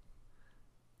been.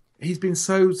 He's been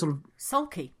so sort of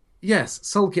sulky. Yes,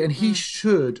 sulky, and he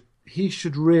should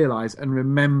realise and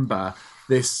remember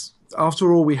this.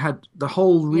 After all, we had the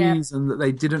whole reason that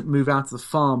they didn't move out of the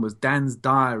farm was Dan's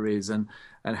diaries and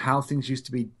how things used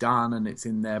to be done, and it's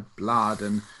in their blood,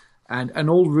 and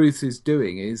all Ruth is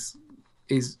doing is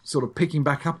sort of picking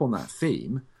back up on that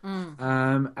theme,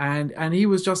 and he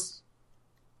was just.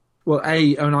 Well,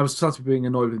 I was started being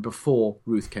annoyed with him before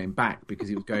Ruth came back because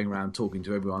he was going around talking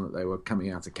to everyone that they were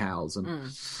coming out of cows, and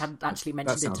hadn't actually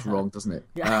mentioned that sounds it to her. wrong, doesn't it?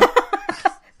 Yeah.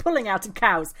 Pulling out of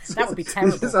cows, that would be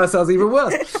terrible. That sounds even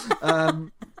worse.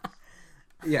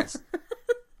 Yes,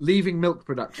 leaving milk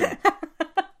production,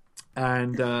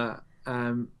 and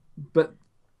but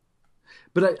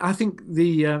I think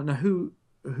the now who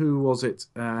was it?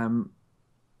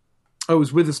 It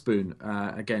was Witherspoon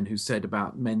again who said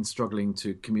about men struggling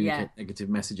to communicate negative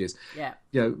messages. Yeah,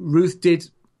 Ruth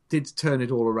did turn it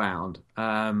all around.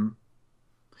 The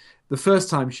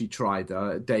first time she tried,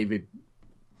 David,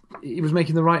 he was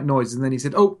making the right noises, and then he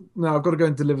said, "Oh no, I've got to go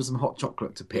and deliver some hot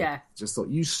chocolate to Pip." Yeah, just thought,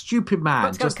 you stupid man!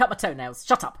 Got to go and cut my toenails.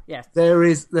 Shut up. Yeah,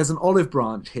 there's an olive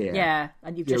branch here. Yeah,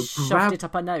 and you've just shoved it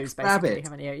up her nose, basically,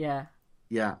 haven't you? Yeah,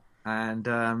 yeah, and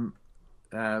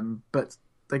but.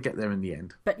 They get there in the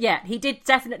end. But yeah, he did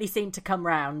definitely seem to come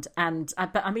round, and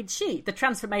but I mean, the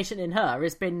transformation in her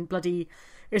has been bloody.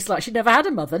 It's like she never had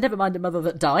a mother. Never mind a mother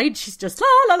that died. She's just la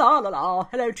la la la la.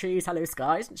 Hello trees, hello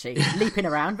skies, isn't she? Leaping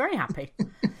around, very happy.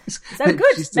 So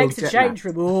good. Makes a change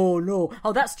from oh no.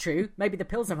 Oh, that's true. Maybe the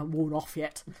pills haven't worn off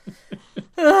yet.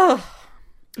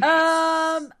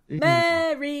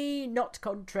 Mary, not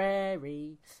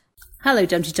contrary. Hello,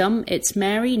 Dumpty Dum. It's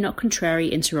Mary, not contrary,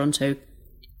 in Toronto.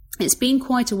 It's been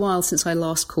quite a while since I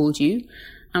last called you,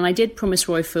 and I did promise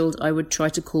Roifield I would try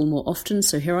to call more often,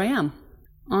 so here I am.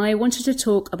 I wanted to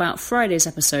talk about Friday's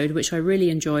episode, which I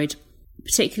really enjoyed,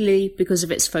 particularly because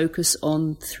of its focus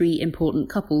on 3 important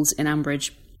couples in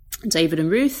Ambridge: David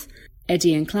and Ruth,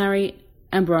 Eddie and Clary,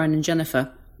 and Brian and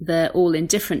Jennifer. They're all in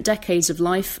different decades of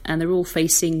life, and they're all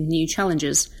facing new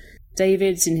challenges.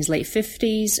 David's in his late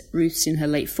 50s, Ruth's in her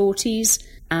late 40s,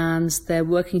 and they're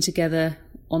working together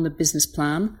on the business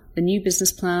plan, the new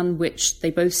business plan, which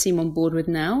they both seem on board with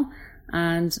now,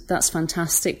 and that's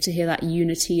fantastic to hear that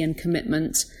unity and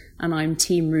commitment, and I'm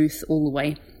Team Ruth all the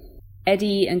way.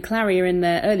 Eddie and Clary are in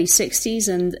their early 60s,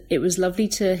 and it was lovely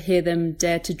to hear them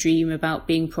dare to dream about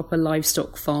being proper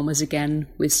livestock farmers again,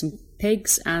 with some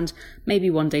pigs and maybe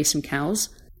one day some cows.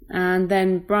 And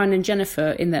then Brian and Jennifer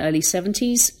in their early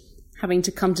 70s, having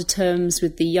to come to terms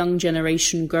with the young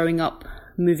generation growing up,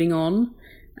 moving on,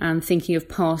 and thinking of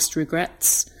past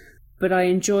regrets. But I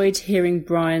enjoyed hearing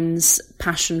Brian's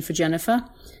passion for Jennifer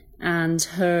and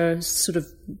her sort of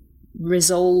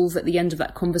resolve at the end of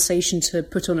that conversation to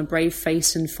put on a brave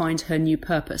face and find her new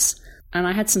purpose. And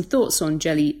I had some thoughts on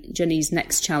Jenny's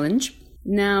next challenge.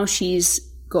 Now she's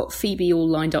got Phoebe all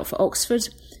lined up for Oxford.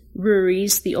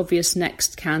 Rory's the obvious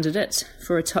next candidate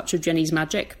for a touch of Jenny's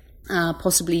magic.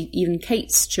 Possibly even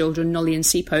Kate's children, Nolly and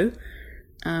Sipo.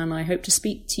 And I hope to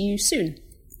speak to you soon.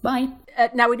 Bye.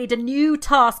 Now we need a new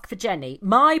task for Jenny.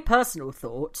 My personal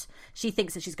thought, she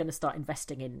thinks that she's going to start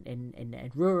investing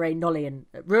in Rory, Nolly and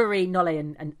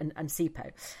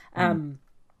Sipo.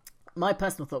 my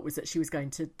personal thought was that she was going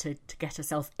to get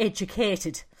herself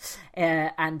educated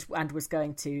and was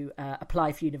going to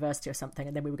apply for university or something,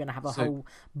 and then we were going to have a whole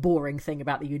boring thing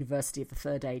about the University of the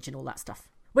Third Age and all that stuff.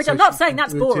 Which I'm not saying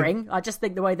that's boring. I just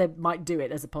think the way they might do it,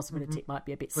 there's a possibility it might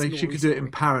be a bit slow. She could do it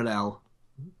in parallel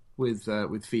with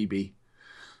Phoebe.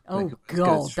 Oh,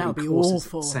 God, that would be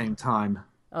awful. At the same time.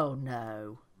 Oh,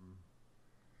 no.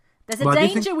 There's a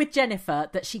danger with Jennifer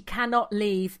that she cannot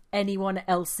leave anyone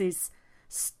else's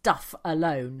stuff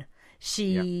alone.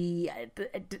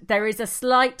 There is a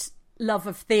slight love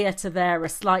of theatre there, a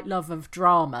slight love of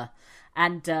drama,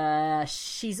 and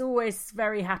she's always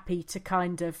very happy to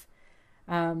kind of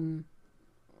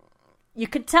you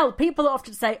can tell people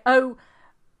often say, oh,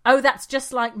 that's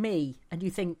just like me, and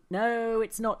you think, no,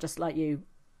 it's not just like you,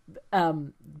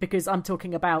 because I'm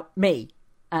talking about me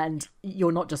and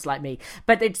you're not just like me.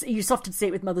 But you often see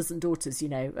it with mothers and daughters,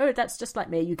 oh, that's just like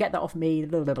me, you get that off me,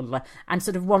 blah, blah, blah, and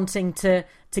sort of wanting to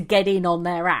get in on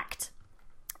their act.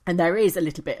 And there is a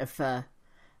little bit of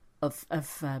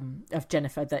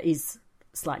Jennifer that is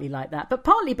slightly like that, but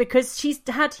partly because she's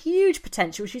had huge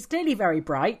potential. She's clearly very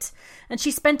bright, and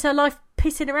she spent her life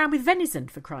pissing around with venison,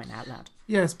 for crying out loud.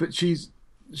 Yes, but the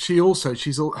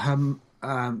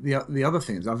other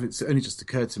thing is, it's only just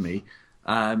occurred to me,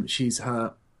 she's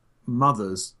her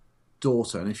mother's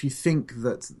daughter, and if you think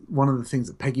that one of the things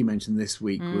that Peggy mentioned this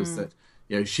week was that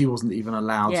she wasn't even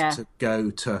allowed to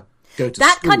go to that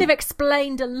school. Kind of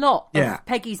explained a lot of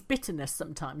Peggy's bitterness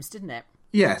sometimes, didn't it?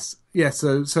 Yes.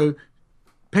 So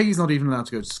Peggy's not even allowed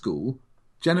to go to school.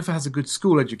 Jennifer has a good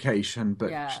school education, but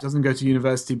she doesn't go to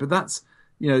university. But that's,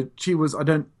 she was.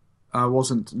 I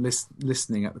wasn't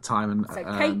listening at the time, and so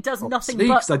Kate does nothing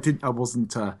but. I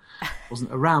wasn't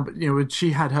around. But when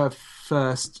she had her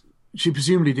first, she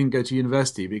presumably didn't go to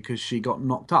university because she got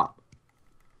knocked up.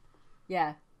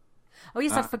 Yeah. Oh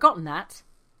yes, I'd forgotten that.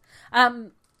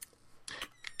 Can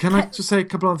I just say a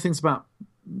couple of other things about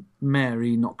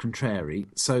Mary, not contrary?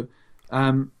 So,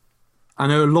 I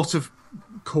know a lot of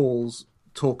calls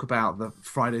talk about the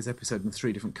Friday's episode in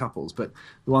 3 different couples, but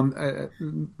the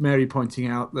one Mary pointing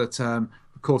out that of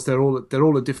course they're all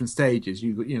at different stages.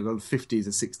 You've got the 50s,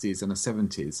 a 60s, and a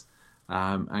 70s,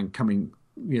 and coming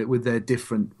with their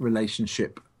different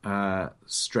relationship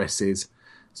stresses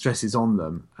on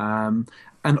them,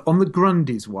 and on the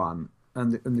Grundys one.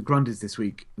 And the Grundys this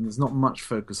week, and there's not much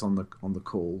focus on the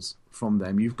calls from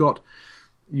them. You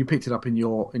picked it up in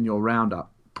your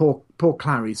roundup. Poor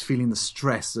Clary's feeling the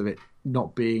stress of it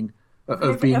not being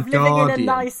of being living guardian. in a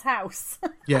nice house.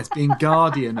 Yes, being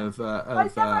guardian of.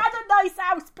 I've never had a nice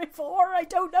house before. I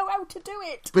don't know how to do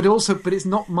it. But it's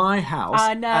not my house.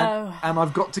 I know, and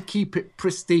I've got to keep it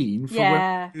pristine for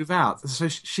when we move out. So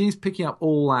she's picking up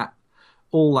all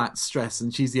that stress,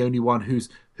 and she's the only one who's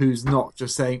not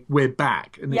just saying we're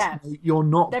back, and you're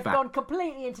not. They've back. gone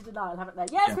completely into denial, haven't they?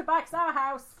 Yes, we're back. It's our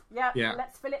house. Yeah.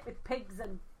 Let's fill it with pigs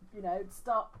and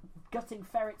start gutting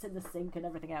ferrets in the sink and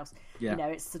everything else. Yeah.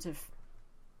 It's sort of.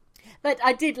 But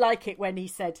I did like it when he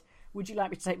said, "Would you like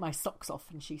me to take my socks off?"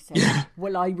 And she said,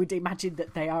 "Well, I would imagine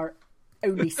that they are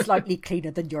only slightly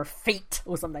cleaner than your feet,"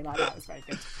 or something like that. It was very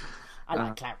good. I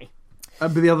like Clary.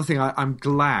 But the other thing,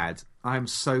 I'm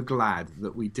so glad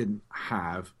that we didn't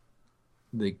have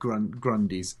the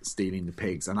Grundys stealing the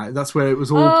pigs, and that's where it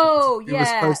was all. Oh, we were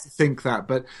supposed to think that,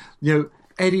 but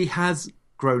Eddie has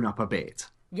grown up a bit.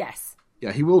 Yes.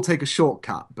 Yeah, he will take a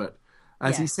shortcut, but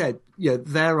as he said,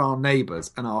 they're our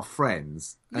neighbours and our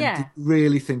friends. And did you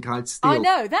really think I'd steal? I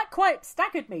know, that quite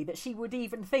staggered me that she would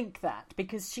even think that,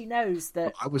 because she knows that.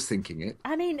 Well, I was thinking it.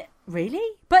 I mean, really?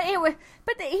 But he would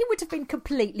have been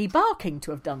completely barking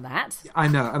to have done that. I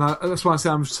know, and that's why I say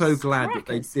I'm so glad that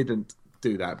they didn't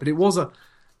do that. But it was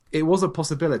a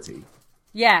possibility.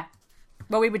 Yeah.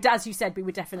 Well, as you said, we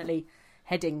were definitely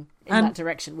heading in that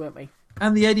direction, weren't we?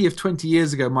 And the Eddie of 20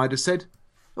 years ago might have said,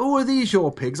 "Oh, are these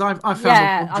your pigs? I found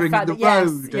them wandering in the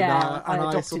road." And I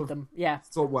adopted I sort of them. Yeah.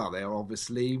 Thought, well, they are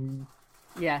obviously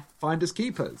finders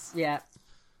keepers. Yeah.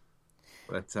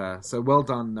 But so well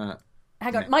done.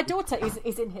 Hang on, my daughter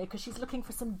is in here because she's looking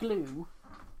for some glue.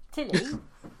 Tilly,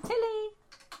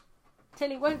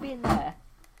 Tilly won't be in there.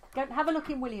 Go and have a look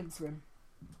in William's room.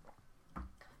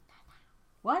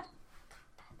 What?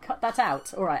 Cut that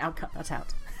out. All right, I'll cut that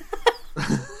out.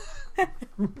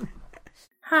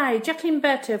 Hi, Jacqueline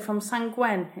Berthaud from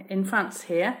Saint-Gwen in France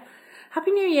here.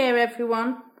 Happy New Year,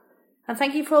 everyone. And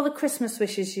thank you for all the Christmas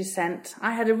wishes you sent.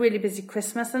 I had a really busy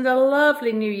Christmas and a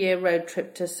lovely New Year road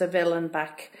trip to Seville and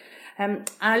back.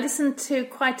 I listened to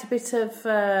quite a bit of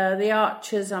the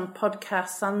Archers and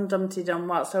podcasts and Dumpty Dum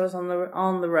whilst I was on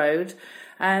the road.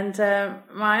 And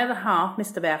my other half,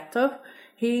 Mr. Berthaud,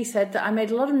 he said that I made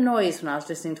a lot of noise when I was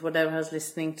listening to whatever I was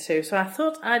listening to. So I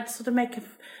thought I'd sort of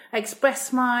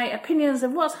express my opinions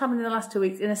of what's happened in the last 2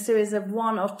 weeks in a series of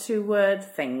 1 or 2 word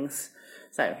things.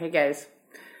 So here goes.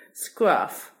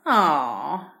 Scruff.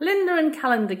 Aww. Linda and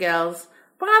Calendar Girls.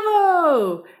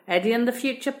 Bravo! Eddie and the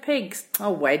Future Pigs.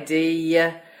 Oh, Eddie.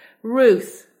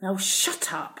 Ruth. Oh,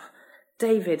 shut up.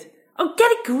 David. Oh,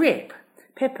 get a grip.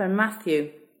 Pippa and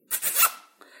Matthew.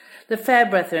 The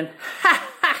Fairbrethren. Ha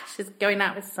ha! She's going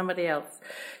out with somebody else.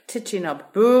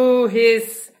 Titchy-knob. Boo!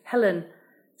 Here's Helen.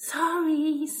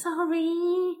 Sorry.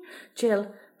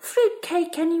 Jill.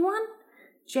 Fruitcake, anyone?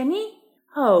 Jenny?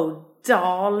 Oh,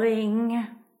 darling.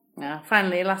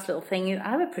 Finally, last little thing is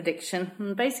I have a prediction.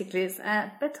 And basically, it's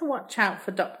better watch out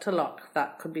for Dr. Locke.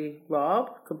 That could be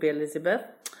Rob, could be Elizabeth,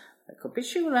 that could be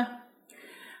Shula.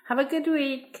 Have a good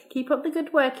week. Keep up the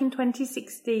good work in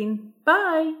 2016.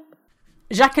 Bye.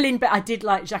 I did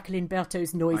like Jacqueline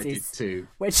Berthaud's noises. I did too.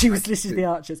 When she was listening to the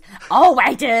Archers. Oh,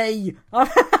 Eddie!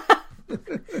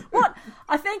 What?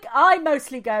 I think I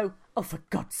mostly go, oh, for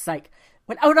God's sake.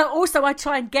 Also, I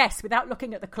try and guess, without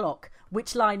looking at the clock,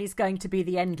 which line is going to be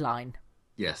the end line.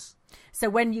 Yes. So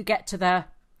when you get to the,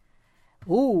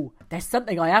 ooh, there's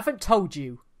something I haven't told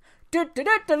you.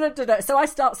 So I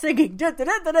start singing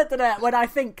when I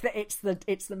think that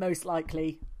it's the most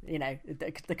likely,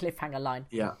 the cliffhanger line.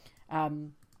 Yeah.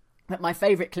 But my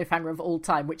favourite cliffhanger of all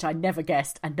time, which I never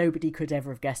guessed and nobody could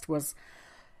ever have guessed, was,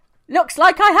 looks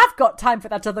like I have got time for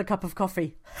that other cup of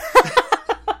coffee.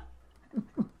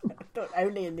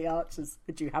 Only in the Archers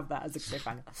would you have that as a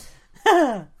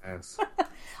cliffhanger. Yes.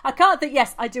 I can't think.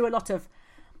 Yes, I do a lot of,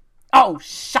 oh,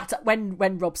 shut up. When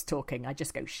Rob's talking, I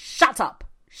just go, shut up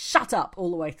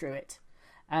all the way through it.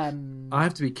 I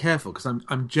have to be careful because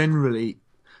I'm generally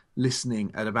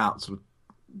listening at about sort of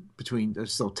between 10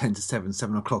 to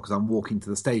 7 o'clock because I'm walking to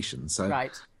the station. So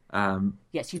right.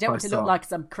 Yes, you don't want to look like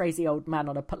some crazy old man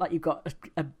like you've got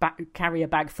carry a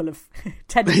bag full of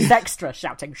 10 minutes extra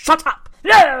shouting, shut up!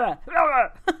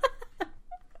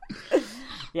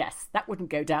 Yes, that wouldn't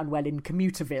go down well in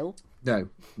Commuterville. No,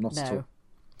 not at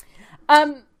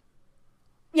all.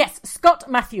 Yes, Scott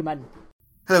Matthewman.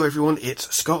 Hello everyone,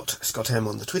 it's Scott M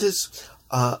on the Twitters.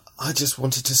 I just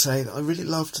wanted to say that I really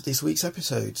loved this week's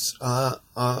episodes.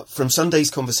 From Sunday's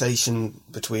conversation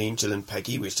between Jill and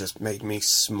Peggy, which just made me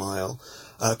smile.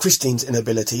 Christine's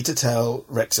inability to tell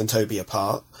Rex and Toby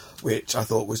apart, which I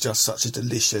thought was just such a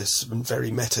delicious and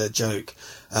very meta joke.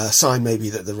 Sign maybe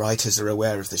that the writers are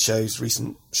aware of the show's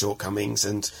recent shortcomings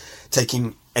and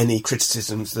taking any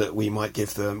criticisms that we might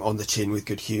give them on the chin with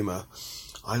good humour.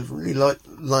 I really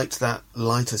liked that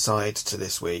lighter side to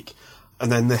this week.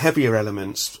 And then the heavier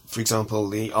elements, for example,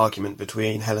 the argument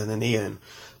between Helen and Ian,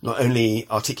 not only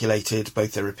articulated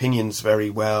both their opinions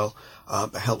very well,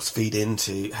 but helps feed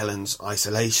into Helen's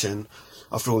isolation.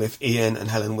 After all, if Ian and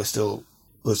Helen were still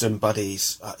bosom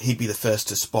buddies, he'd be the first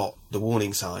to spot the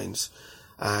warning signs.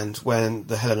 And when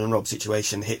the Helen and Rob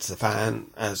situation hits the fan,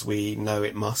 as we know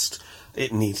it must,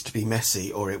 it needs to be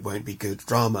messy or it won't be good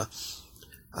drama.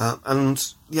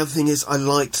 And the other thing is I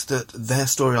liked that their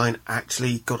storyline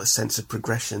actually got a sense of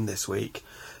progression this week.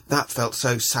 That felt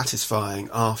so satisfying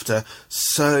after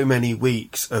so many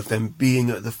weeks of them being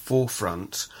at the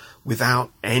forefront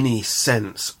without any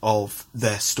sense of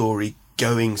their story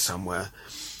going somewhere.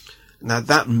 Now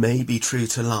that may be true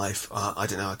to life. I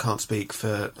don't know, I can't speak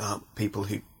for people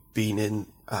who've been in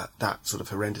that sort of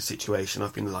horrendous situation.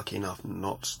 I've been lucky enough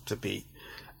not to be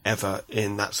ever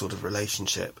in that sort of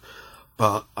relationship.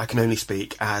 But I can only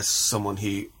speak as someone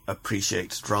who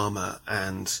appreciates drama,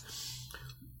 and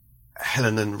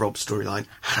Helen and Rob's storyline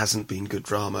hasn't been good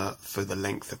drama for the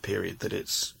length of period that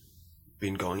it's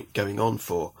been going on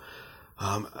for.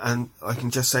 And I can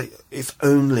just say, if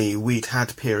only we'd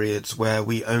had periods where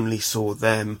we only saw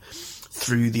them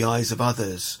through the eyes of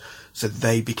others, so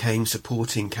they became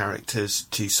supporting characters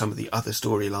to some of the other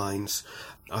storylines.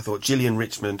 I thought Gillian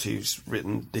Richmond, who's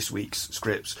written this week's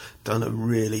scripts, done a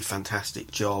really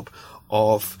fantastic job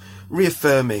of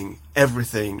reaffirming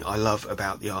everything I love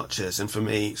about the Archers. And for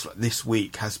me, it's like this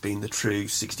week has been the true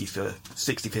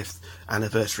 65th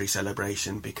anniversary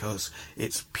celebration because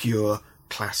it's pure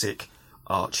classic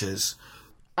Archers.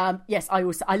 Yes,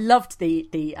 I loved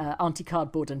the Auntie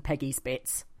Cardboard and Peggy's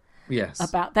bits. Yes.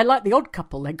 They're like the Odd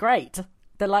Couple. They're great.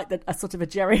 They're like a sort of a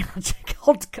geriatric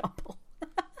Odd Couple.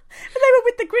 And they were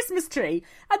with the Christmas tree.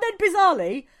 And then,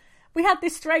 bizarrely, we had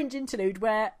this strange interlude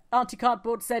where Auntie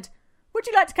Cardboard said, would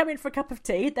you like to come in for a cup of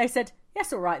tea? They said,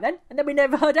 yes, all right then. And then we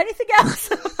never heard anything else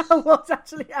about what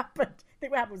actually happened. I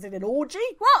think what happened was it an orgy?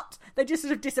 What? They just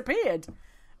sort of disappeared.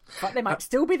 But they might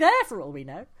still be there for all we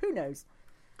know. Who knows?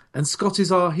 And Scott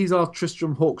he's our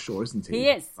Tristram Hawkshaw, isn't he? He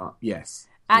is. Yes.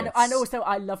 And yes. and also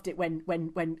I loved it when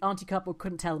Auntie Cardboard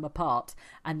couldn't tell them apart,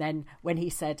 and then when he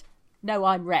said, "No,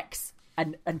 I'm Rex,"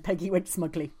 and Peggy went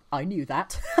smugly, "I knew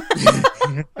that."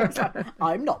 I was like,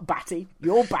 "I'm not Batty.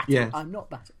 You're Batty. Yes. I'm not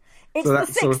Batty." It's So the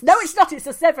that's 6th. sort of- No, it's not. It's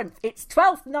the 7th. It's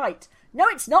 12th night. No,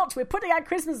 it's not. We're putting our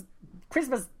Christmas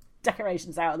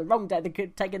decorations out on the wrong day. They're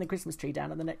taking the Christmas tree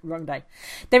down on the wrong day.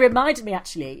 They reminded me,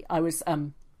 actually, I was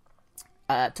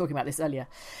talking about this earlier.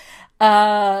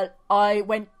 I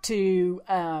went to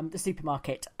the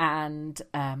supermarket and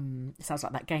it sounds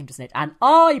like that game, doesn't it? And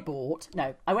I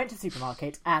went to the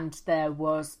supermarket and there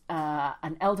was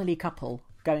an elderly couple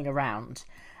going around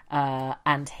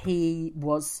and he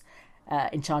was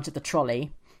in charge of the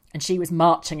trolley and she was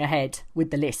marching ahead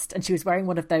with the list and she was wearing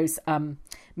one of those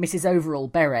Mrs. Overall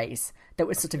berets that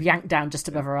was sort of yanked down just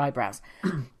above her eyebrows.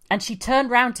 And she turned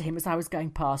round to him as I was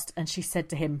going past and she said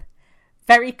to him,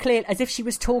 very clear, as if she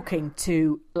was talking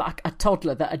to like a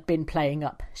toddler that had been playing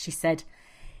up. She said,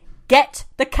 "Get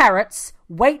the carrots,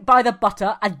 wait by the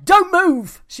butter, and don't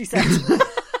move," she said.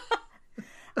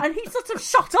 And he sort of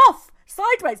shot off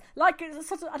sideways, like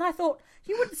sort of. And I thought,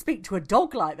 you wouldn't speak to a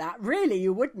dog like that, really,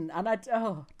 you wouldn't. And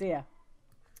oh dear,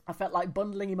 I felt like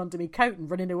bundling him under my coat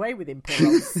and running away with him, poor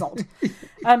old sod.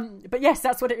 But yes,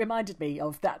 that's what it reminded me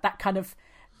of. That kind of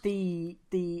the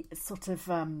sort of.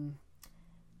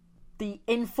 The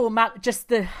informal, just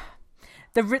the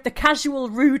casual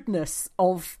rudeness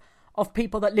of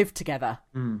people that live together.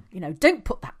 Mm. You know, don't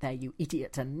put that there, you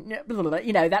idiot, and blah, blah, blah.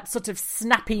 You know, that sort of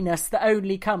snappiness that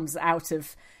only comes out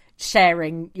of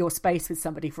sharing your space with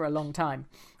somebody for a long time,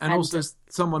 and also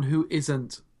someone who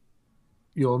isn't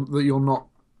you're not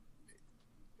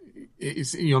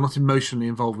emotionally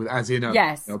involved with, as in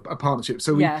a partnership.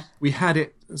 So we had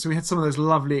it. So we had some of those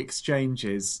lovely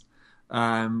exchanges.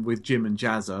 With Jim and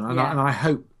Jazza, and I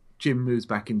hope Jim moves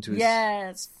back into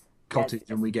his cottage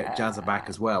and we get Jazza back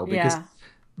as well, because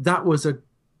that was a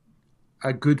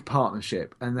good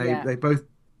partnership, and they both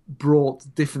brought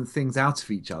different things out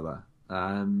of each other,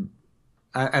 and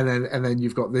then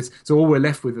you've got this. So all we're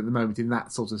left with at the moment in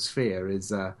that sort of sphere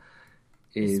is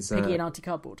Piggy and Auntie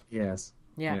Cardboard. Yes,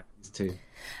 these two.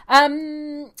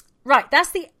 Right,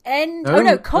 that's the end.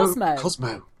 Cosmo.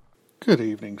 Cosmo. Good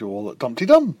evening to all at Dumpty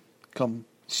Dum.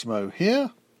 Cosmo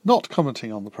here, not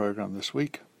commenting on the programme this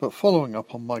week, but following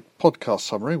up on my podcast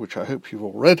summary, which I hope you've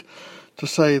all read, to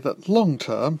say that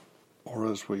long-term, or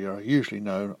as we are usually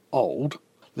known, old,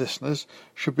 listeners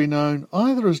should be known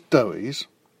either as Doughies,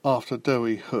 after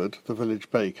Doughy Hood, the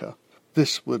village baker.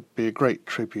 This would be a great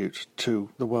tribute to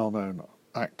the well-known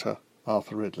actor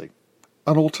Arthur Ridley.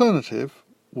 An alternative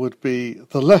would be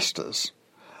the Lesters,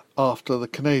 after the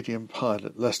Canadian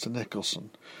pilot Lester Nicholson,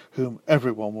 whom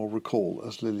everyone will recall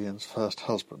as Lillian's first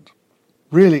husband.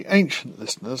 Really ancient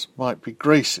listeners might be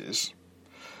Grace's,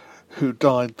 who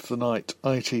died the night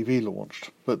ITV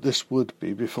launched, but this would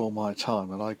be before my time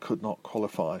and I could not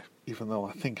qualify, even though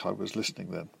I think I was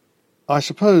listening then. I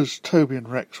suppose Toby and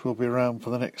Rex will be around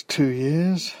for the next 2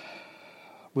 years.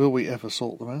 Will we ever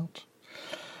sort them out?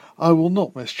 I will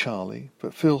not miss Charlie,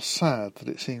 but feel sad that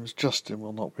it seems Justin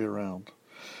will not be around.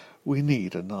 We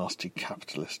need a nasty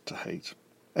capitalist to hate.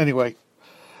 Anyway,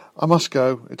 I must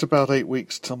go. It's about 8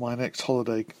 weeks till my next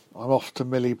holiday. I'm off to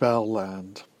Millie Bell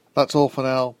Land. That's all for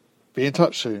now. Be in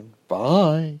touch soon.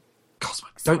 Bye. Cosmo,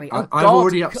 I've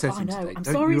already upset him today. I'm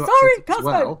Don't sorry, you upset him as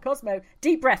well. Cosmo.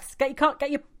 Deep breaths. Get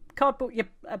your cardboard, your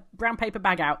brown paper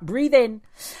bag out. Breathe in.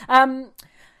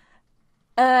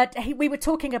 We were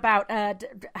talking about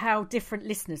how different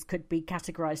listeners could be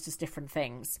categorised as different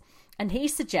things, and he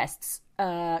suggests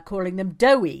calling them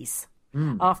Doughies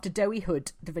after Doughy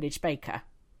Hood, the village baker.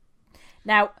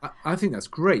 Now, I think that's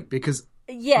great because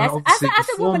yes, as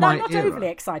a woman, I'm not overly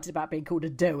excited about being called a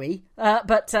Doughy,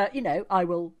 but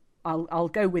I'll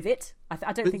go with it.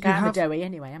 I don't think I am a Doughy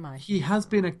anyway, am I? He has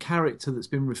been a character that's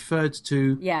been referred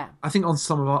to. I think on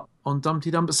some of on Dumpty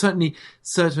Dum, but certainly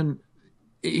certain.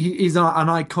 He's an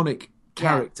iconic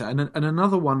character, and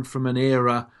another one from an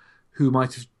era who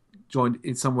might have joined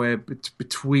in somewhere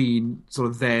between sort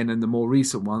of then and the more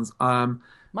recent ones.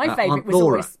 My favourite was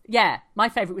always my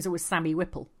favourite was always Sammy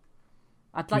Whipple.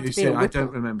 I'd like to be a Whipple. I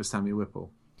don't remember Sammy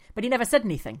Whipple, but he never said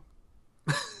anything.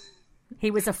 He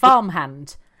was a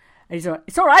farmhand, and he's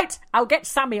it's all right. I'll get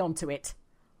Sammy onto it.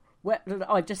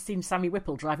 I've just seen Sammy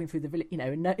Whipple driving through the village,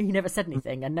 and he never said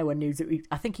anything, and no one knew.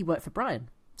 I think he worked for Brian.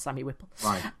 Sammy Whipple.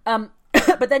 Right.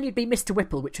 But then you'd be Mr.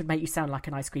 Whipple, which would make you sound like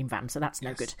an ice cream van, so that's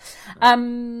no good.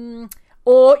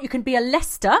 Or you can be a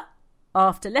Lester,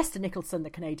 after Lester Nicholson, the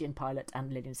Canadian pilot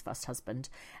and Lillian's first husband.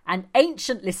 And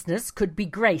ancient listeners could be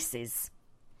Grace's.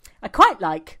 I quite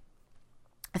like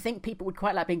I think people would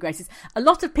quite like being Graces. A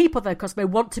lot of people, though, Cosmo,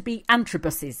 want to be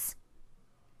antrobuses.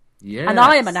 Yes. And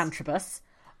I am an antrobus.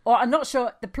 Or I'm not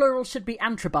sure, the plural should be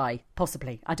antrobi,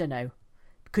 possibly. I don't know.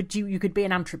 You could be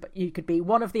an antrobus. You could be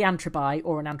one of the antrobi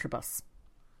or an antrobus.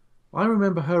 I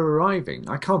remember her arriving.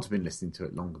 I can't have been listening to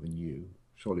it longer than you.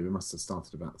 Surely we must have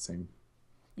started about the same.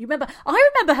 I remember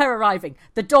her arriving.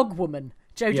 The dog woman.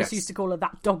 Joe just Yes. used to call her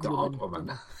that dog woman.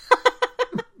 woman.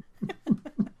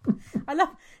 I love...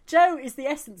 Joe is the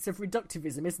essence of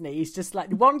reductivism, isn't he? He's just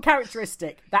like, one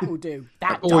characteristic, that will do.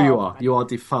 That All you are. woman. You are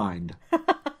defined.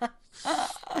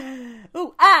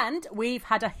 Oh, and we've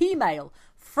had a email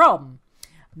from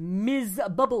Ms.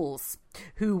 Bubbles,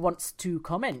 who wants to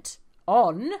comment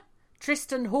on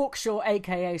Tristan Hawkshaw,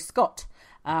 a.k.a. Scott.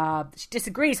 She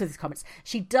disagrees with his comments.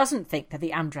 She doesn't think that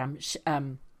the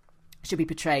Amdram should be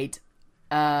portrayed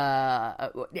play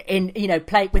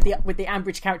with the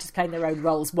Ambridge characters playing their own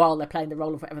roles while they're playing the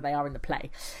role of whatever they are in the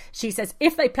play. She says,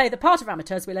 if they play the part of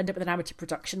amateurs, we'll end up with an amateur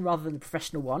production rather than a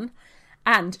professional one.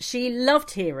 And she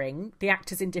loved hearing the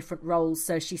actors in different roles,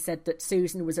 so she said that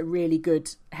Susan was a really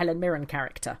good Helen Mirren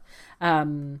character.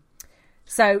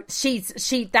 So she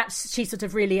sort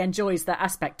of really enjoys that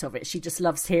aspect of it. She just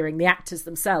loves hearing the actors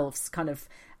themselves, kind of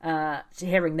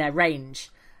hearing their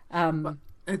range.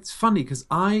 It's funny because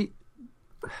I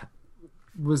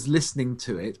was listening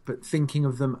to it, but thinking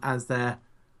of them as their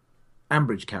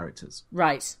Ambridge characters,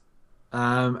 right?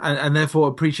 And therefore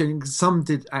appreciating some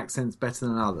did accents better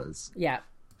than others. Yeah.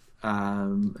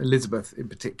 Elizabeth in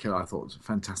particular, I thought was a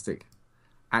fantastic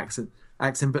accent,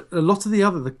 but a lot of the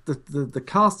other the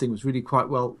casting was really quite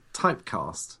well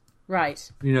typecast.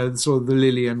 Right. You know, sort of the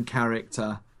Lillian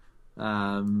character,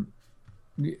 and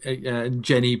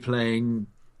Jenny playing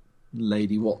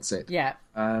Lady Whatsit. Yeah.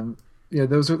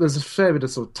 There's a fair bit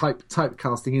of sort of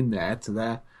typecasting in there to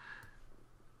their.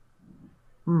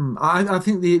 I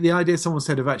think the idea someone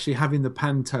said of actually having the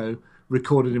panto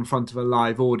recorded in front of a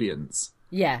live audience,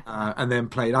 and then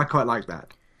played, I quite like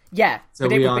that. Yeah, so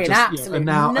but it would be an absolute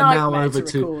nightmare over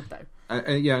to record,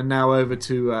 though. Now over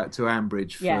to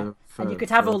Ambridge. For, and you could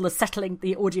have all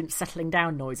the audience settling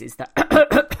down noises that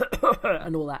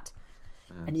and all that,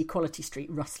 and Equality Street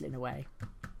rustling away,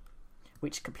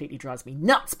 which completely drives me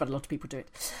nuts, but a lot of people do it.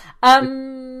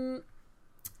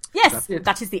 Yes,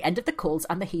 that is the end of the calls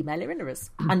and the he-mailer-inners.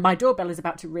 And my doorbell is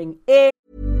about to ring in.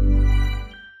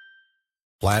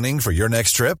 Planning for your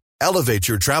next trip? Elevate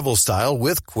your travel style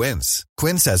with Quince.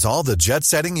 Quince has all the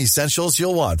jet-setting essentials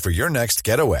you'll want for your next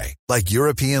getaway, like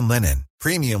European linen,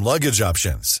 premium luggage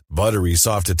options, buttery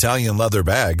soft Italian leather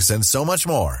bags, and so much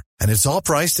more. And it's all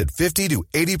priced at 50 to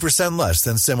 80% less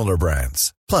than similar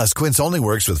brands. Plus, Quince only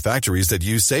works with factories that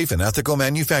use safe and ethical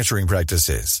manufacturing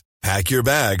practices. Pack your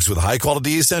bags with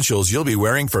high-quality essentials you'll be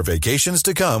wearing for vacations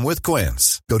to come with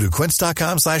Quince. Go to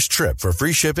quince.com/trip for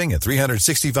free shipping and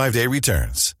 365-day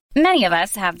returns. Many of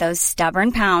us have those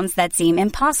stubborn pounds that seem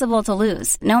impossible to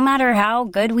lose, no matter how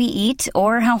good we eat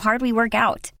or how hard we work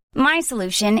out. My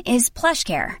solution is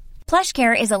PlushCare.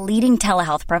 PlushCare is a leading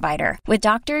telehealth provider with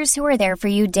doctors who are there for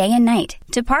you day and night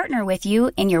to partner with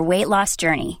you in your weight loss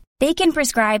journey. They can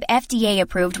prescribe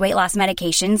FDA-approved weight loss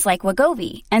medications like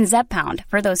Wegovy and Zepbound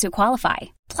for those who qualify.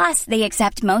 Plus, they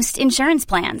accept most insurance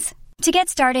plans. To get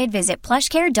started, visit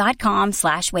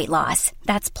plushcare.com/weightloss.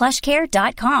 That's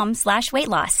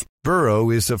plushcare.com/weightloss. Burrow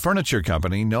is a furniture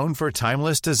company known for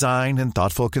timeless design and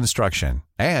thoughtful construction,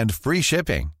 and free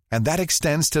shipping, and that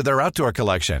extends to their outdoor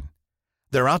collection.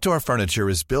 Their outdoor furniture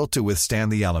is built to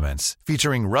withstand the elements,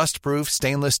 featuring rust-proof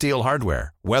stainless steel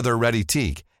hardware, weather-ready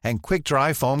teak, and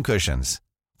quick-dry foam cushions.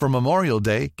 For Memorial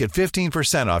Day, get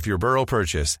 15% off your Burrow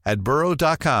purchase at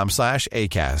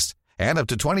burrow.com/ACAST and up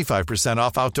to 25%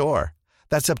 off outdoor.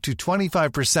 That's up to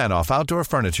 25% off outdoor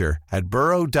furniture at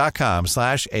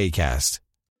burrow.com/ACAST.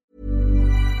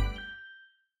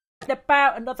 In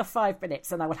about another 5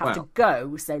 minutes and I will have to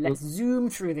go, so let's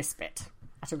zoom through this bit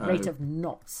at a rate of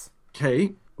knots.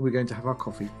 Okay, we're going to have our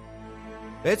coffee.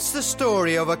 It's the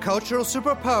story of a cultural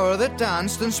superpower that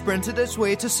danced and sprinted its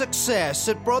way to success.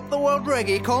 It brought the world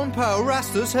reggae, Colin Powell,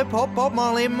 Rastas, hip-hop, Bob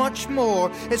Marley, and much more.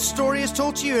 Its story is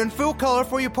told to you in full colour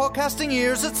for your podcasting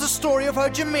ears. It's the story of how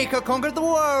Jamaica conquered the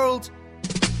world.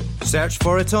 Search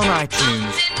for it on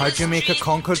iTunes. How Jamaica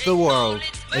Conquered the World.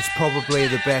 It's probably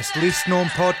the best, least known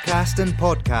podcast in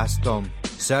podcastdom.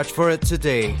 Search for it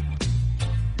today.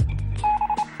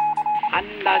 An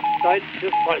das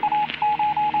deutsche Volk.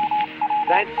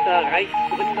 Seit der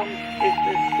Reichsgründung ist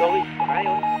es durch 43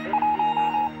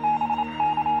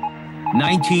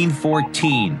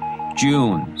 1914,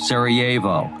 June,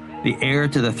 Sarajevo. the heir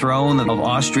to the throne of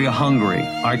Austria-Hungary,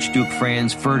 Archduke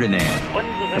Franz Ferdinand,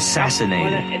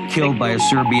 assassinated, killed by a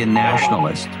Serbian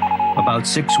nationalist. About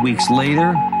 6 weeks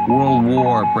later, World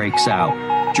War breaks out.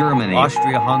 Germany,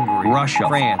 Austria-Hungary, Russia,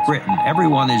 France, Britain,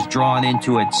 everyone is drawn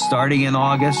into it starting in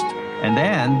August, and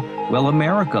then will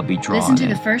America be drawn Listen to in?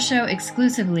 the first show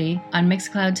exclusively on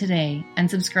Mixcloud today and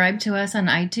subscribe to us on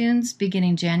iTunes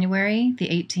beginning January the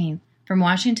 18th. From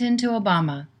Washington to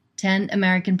Obama, 10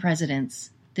 American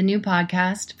Presidents. The new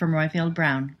podcast from Roifield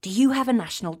Brown. Do you have a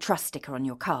National Trust sticker on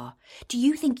your car? Do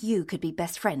you think you could be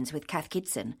best friends with Kath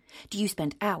Kidson? Do you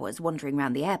spend hours wandering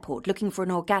around the airport looking for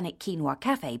an organic quinoa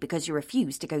cafe because you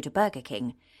refuse to go to Burger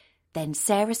King? Then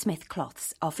Sarah Smith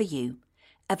cloths are for you.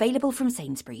 Available from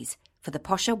Sainsbury's for the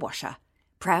posher washer.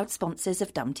 Proud sponsors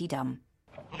of Dumpty Dum.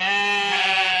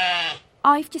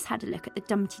 I've just had a look at the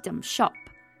Dumpty Dum shop.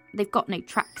 They've got no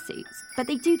tracksuits, but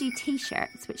they do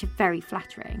t-shirts, which are very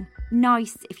flattering.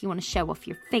 Nice if you want to show off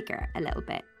your figure a little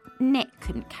bit. Nick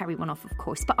couldn't carry one off, of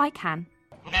course, but I can.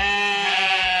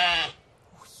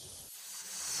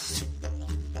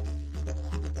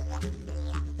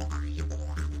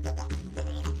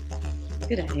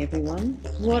 Good day, everyone.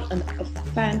 What a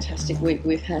fantastic week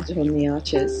we've had on The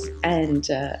Archers, and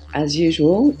as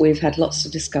usual, we've had lots to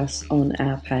discuss on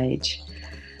our page.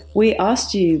 We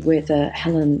asked you whether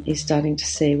Helen is starting to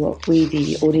see what we,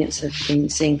 the audience, have been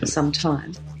seeing for some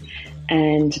time,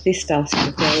 and this started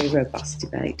a very robust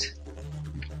debate.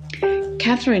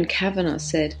 Catherine Kavanagh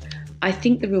said, "I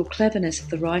think the real cleverness of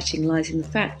the writing lies in the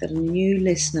fact that a new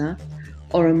listener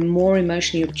or a more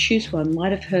emotionally obtuse one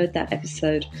might have heard that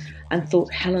episode and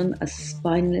thought Helen a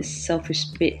spineless, selfish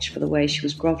bitch for the way she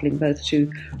was grovelling both to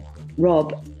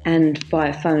Rob and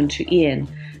via phone to Ian,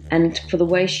 and for the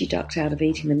way she ducked out of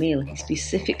eating the meal he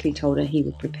specifically told her he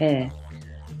would prepare.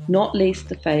 Not least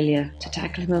the failure to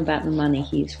tackle him about the money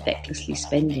he is fecklessly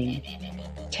spending.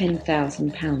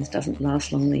 £10,000 doesn't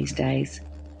last long these days.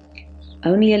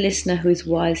 Only a listener who is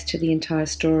wise to the entire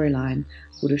storyline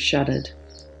would have shuddered.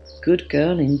 Good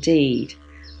girl indeed.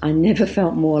 I never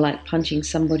felt more like punching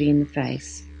somebody in the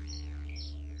face."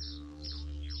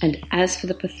 And as for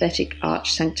the pathetic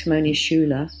arch-sanctimonious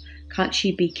Shula, can't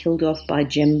she be killed off by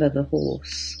Jemba the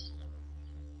horse?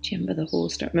 Jemba the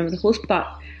horse, don't remember the horse, but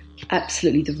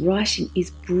absolutely the writing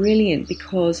is brilliant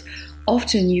because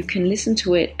often you can listen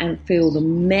to it and feel the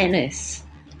menace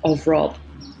of Rob,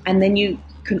 and then you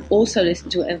can also listen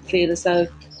to it and feel as though,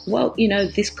 well, you know,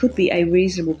 this could be a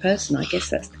reasonable person. I guess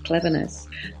that's the cleverness.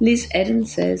 Liz Eden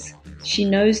says she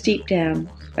knows deep down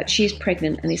that she is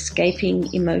pregnant and escaping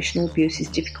emotional abuse is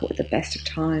difficult at the best of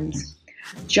times.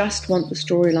 Just want the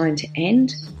storyline to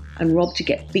end and Rob to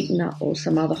get beaten up or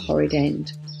some other horrid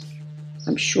end.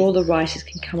 I'm sure the writers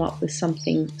can come up with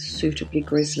something suitably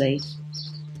grisly.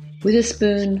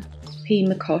 Witherspoon P.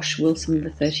 McCosh Wilson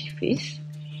the 35th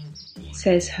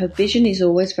says her vision is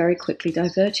always very quickly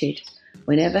diverted.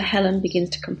 Whenever Helen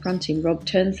begins to confront him, Rob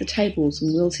turns the tables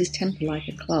and wills his temper like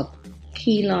a club.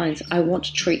 Key lines: "I want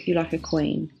to treat you like a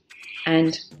queen,"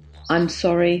 and I'm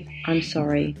sorry.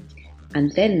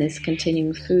 And then there's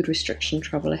continuing food restriction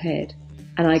trouble ahead.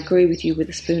 And I agree with you,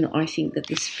 Witherspoon. I think that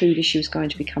this food issue is going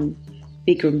to become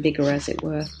bigger and bigger, as it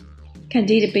were.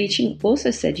 Candida Beeching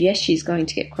also said yes, she's going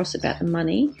to get cross about the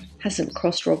money. Hasn't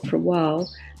crossed Rob for a while,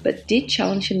 but did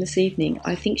challenge him this evening.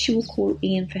 I think she will call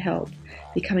Ian for help,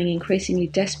 becoming increasingly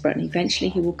desperate, and eventually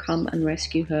he will come and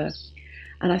rescue her.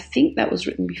 And I think that was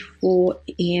written before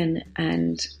Ian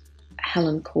and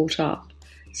Helen caught up.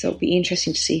 So it'll be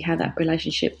interesting to see how that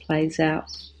relationship plays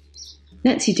out.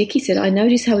 Nancy Dickey said, "I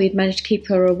noticed how he had managed to keep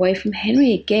her away from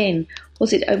Henry again.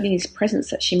 Was it only his presence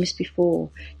that she missed before?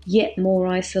 Yet more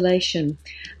isolation."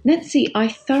 Nancy, I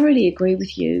thoroughly agree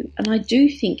with you, and I do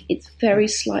think it's very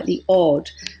slightly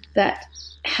odd that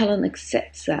Helen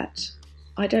accepts that.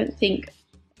 I don't think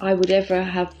I would ever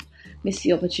have missed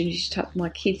the opportunity to tuck my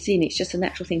kids in. It's just a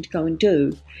natural thing to go and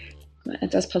do.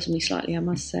 It does puzzle me slightly, I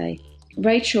must say.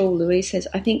 Rachel Louise says,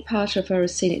 "I think part of her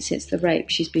has seen it since the rape.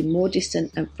 She's been more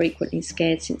distant and frequently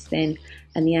scared since then,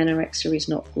 and the anorexia is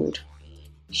not good."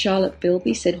 Charlotte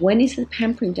Bilby said, "When is the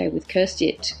pampering day with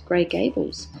Kirsty at Grey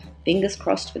Gables? Fingers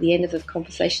crossed for the end of the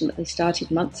conversation that they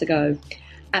started months ago."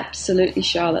 Absolutely,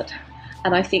 Charlotte.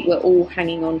 And I think we're all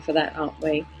hanging on for that, aren't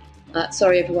we?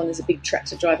 Sorry, everyone, there's a big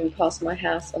tractor driving past my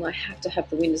house, and I have to have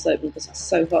the windows open because it's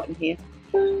so hot in here.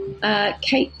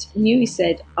 Kate Newey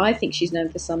said, "I think she's known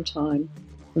for some time.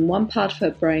 In one part of her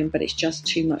brain, but it's just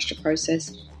too much to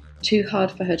process. Too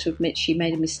hard for her to admit she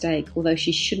made a mistake, although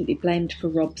she shouldn't be blamed for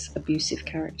Rob's abusive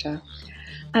character."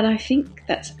 And I think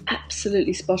that's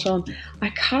absolutely spot on. I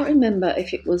can't remember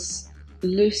if it was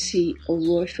Lucy or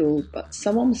Roifield, but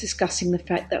someone was discussing the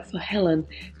fact that for Helen,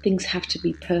 things have to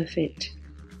be perfect.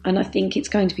 And I think it's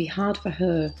going to be hard for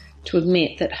her to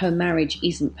admit that her marriage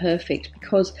isn't perfect,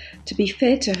 because, to be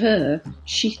fair to her,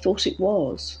 she thought it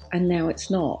was, and now it's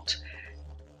not.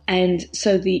 And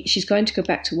so she's going to go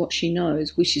back to what she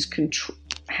knows, which is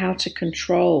how to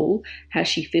control how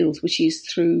she feels, which is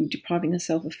through depriving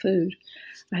herself of food.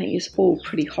 I think it's all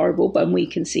pretty horrible, but we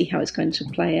can see how it's going to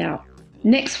play out.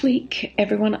 Next week,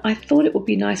 everyone, I thought it would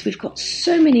be nice. We've got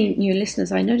so many new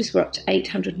listeners. I noticed we're up to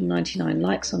 899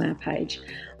 likes on our page.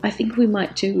 I think we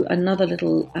might do another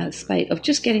little spate of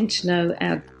just getting to know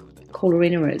our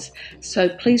caller-innerers. So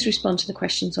please respond to the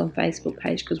questions on Facebook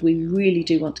page, because we really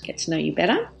do want to get to know you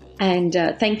better. And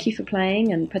thank you for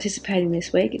playing and participating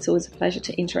this week. It's always a pleasure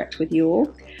to interact with you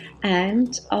all.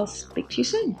 And I'll speak to you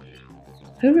soon.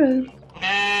 Hooroo.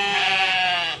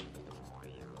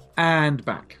 And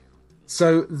back.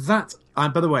 So that, by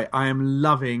the way, I am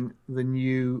loving the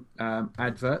new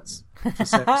adverts for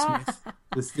Sarah Smith.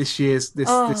 This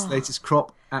latest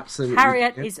crop. Absolutely.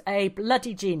 Harriet is a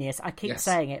bloody genius. I keep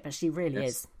saying it, but she really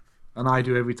is. And I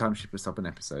do every time she puts up an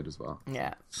episode as well.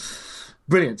 Yeah.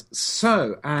 Brilliant.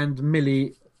 So, and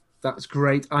Millie, that's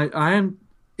great.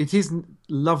 It is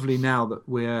lovely now that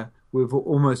we've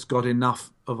almost got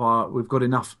enough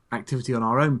activity on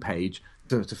our own page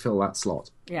to fill that slot.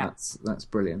 Yeah. That's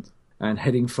brilliant. And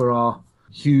heading for our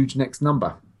huge next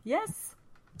number. Yes.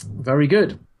 Very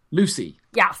good. Lucy.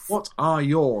 Yes. What are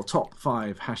your top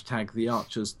 5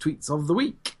 #TheArchers tweets of the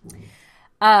week?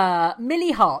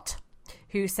 Millie Hart,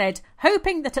 who said,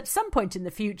 hoping that at some point in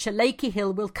the future Lakey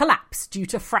Hill will collapse due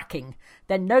to fracking.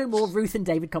 Then no more Ruth and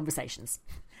David conversations.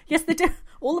 Yes, they do.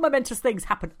 All the momentous things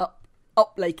happen up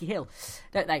Lakey Hill,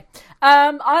 don't they?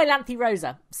 Ilanthi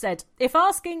Rosa said, if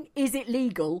asking is it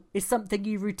legal is something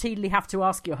you routinely have to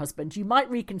ask your husband, you might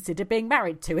reconsider being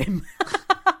married to him.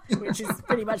 Which is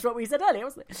pretty much what we said earlier,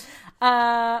 wasn't it?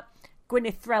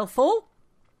 Gwyneth Threlfall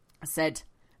said,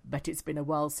 bet it's been a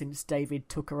while since David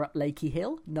took her up Lakey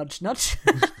Hill. Nudge, nudge.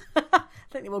 I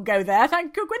think we'll go there.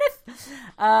 Thank you,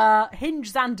 Gwyneth.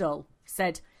 Hinge Zandol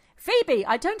said, Phoebe,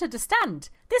 I don't understand.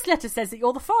 This letter says that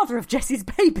you're the father of Jessie's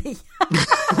baby.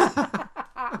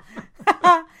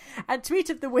 And tweet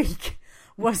of the week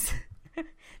was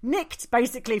nicked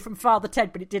basically from Father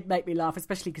Ted, but it did make me laugh,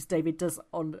 especially because David does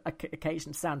on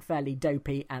occasion sound fairly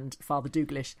dopey and Father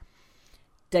Douglish.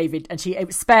 David, and it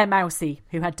was Spare Mousy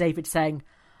who had David saying,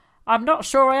 I'm not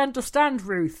sure I understand,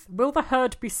 Ruth. Will the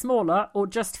herd be smaller or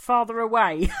just farther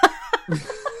away?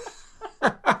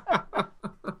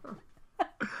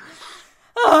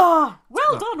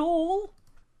 Well done all.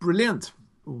 Brilliant.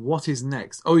 What is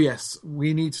next? Oh yes,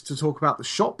 we need to talk about the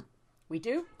shop. We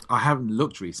do. I haven't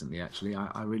looked recently, actually.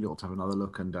 I really ought to have another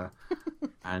look and a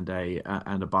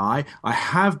buy. I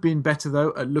have been better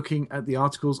though at looking at the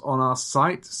articles on our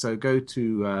site. So go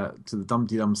to the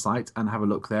Dumpty Dum site and have a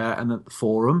look there, and at the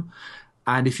forum.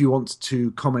 And if you want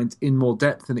to comment in more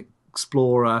depth and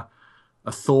explore a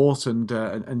thought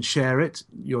and share it,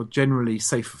 you're generally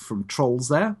safe from trolls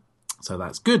there. So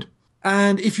that's good.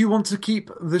 And if you want to keep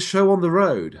the show on the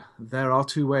road, there are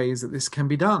 2 ways that this can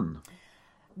be done.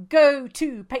 Go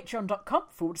to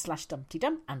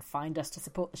patreon.com/DumptyDum and find us to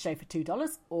support the show for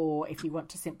 $2. Or if you want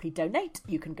to simply donate,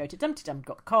 you can go to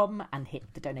dumptydum.com and hit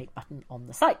the donate button on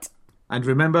the site. And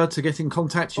remember to get in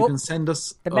contact. You can send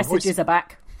us... The messages are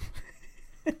back.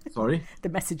 Sorry? The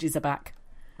messages are back.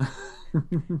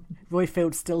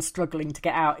 Royfield's still struggling to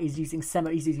get out. He's using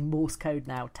Morse code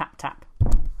now. Tap, tap.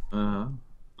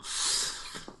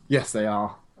 Yes, they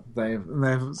are.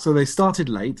 So they started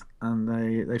late and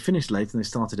they finished late and they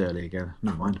started early again.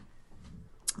 Never mind.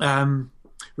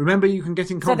 Remember, you can get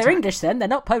in contact. So they're English then? They're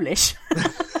not Polish?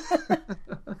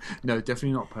 No,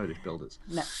 definitely not Polish builders.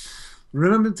 No.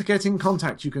 Remember to get in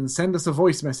contact. You can send us a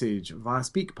voice message via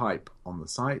SpeakPipe on the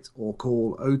site or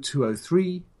call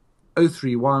 0203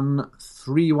 031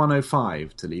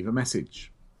 3105 to leave a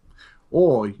message.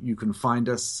 Or you can find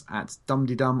us at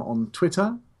DumDyDum on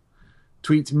Twitter.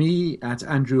 Tweet me at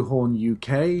Andrew Horn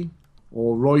UK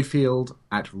or Roifield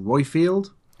at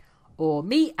Roifield. Or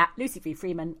me at Lucy V.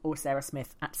 Freeman or Sarah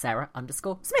Smith at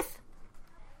Sarah_Smith.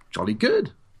 Jolly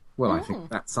good. Well, I think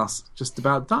that's us just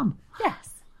about done.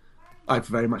 Yes. I've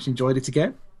very much enjoyed it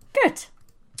again. Good.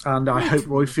 And I hope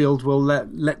Roifield will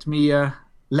let me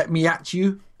at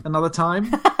you another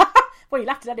time. Well, you'll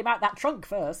have to let him out that trunk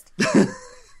first.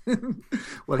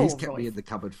 Well, he's kept me in the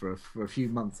cupboard for a few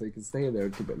months, so he can stay in there a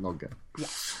little bit longer. Yeah.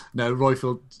 No,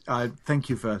 Roifield, thank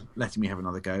you for letting me have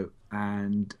another go,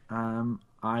 and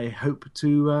I hope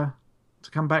to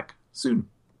come back soon.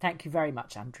 Thank you very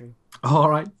much, Andrew. All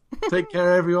right. Take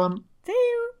care, everyone. See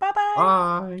you. Bye-bye.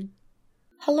 Bye.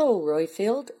 Hello,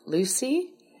 Roifield,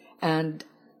 Lucy, and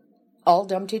all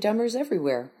Dumpty Dummers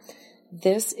everywhere.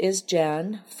 This is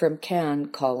Jan from Cannes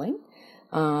calling.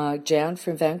 Jan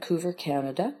from Vancouver,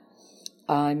 Canada.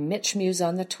 I'm Mitch Muse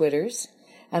on the Twitters,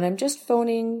 and I'm just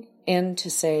phoning in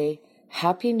to say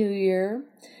Happy New Year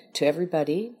to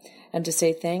everybody, and to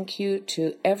say thank you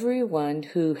to everyone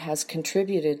who has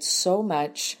contributed so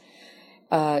much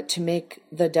to make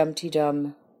the Dumpty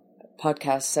Dum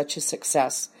podcast such a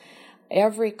success.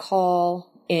 Every call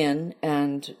in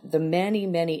and the many,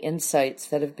 many insights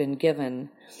that have been given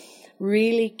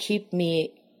really keep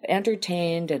me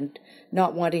entertained and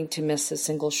not wanting to miss a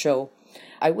single show.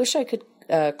 I wish I could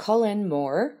call in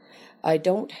more. I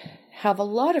don't have a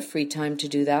lot of free time to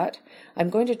do that. I'm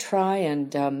going to try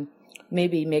and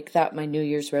maybe make that my New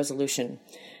Year's resolution,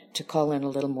 to call in a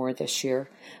little more this year.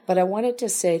 But I wanted to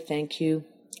say thank you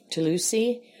to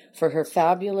Lucy for her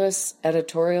fabulous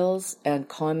editorials and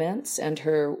comments and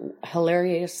her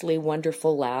hilariously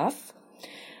wonderful laugh.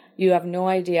 You have no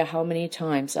idea how many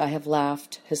times I have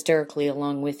laughed hysterically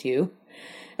along with you.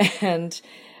 And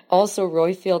also,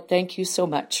 Roifield, thank you so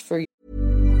much for...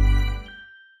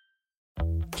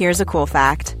 Here's a cool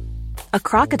fact. A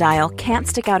crocodile can't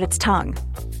stick out its tongue.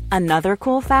 Another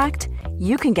cool fact,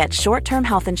 you can get short-term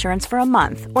health insurance for a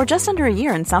month or just under a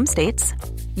year in some states.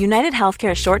 United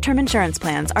Healthcare short-term insurance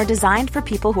plans are designed for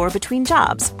people who are between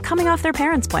jobs, coming off their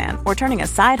parents' plan, or turning a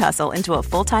side hustle into a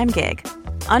full-time gig.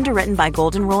 Underwritten by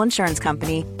Golden Rule Insurance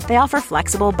Company, they offer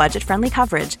flexible, budget-friendly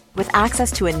coverage with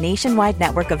access to a nationwide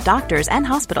network of doctors and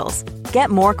hospitals. Get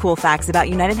more cool facts about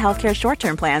United Healthcare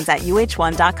short-term plans at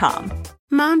uh1.com.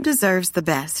 Mom deserves the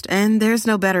best, and there's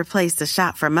no better place to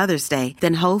shop for Mother's Day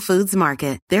than Whole Foods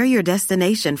Market. They're your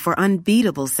destination for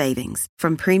unbeatable savings,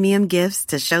 from premium gifts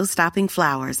to show-stopping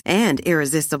flowers and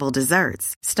irresistible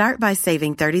desserts. Start by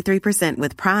saving 33%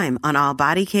 with Prime on all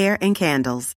body care and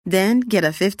candles. Then get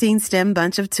a 15-stem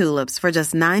bunch of tulips for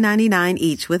just $9.99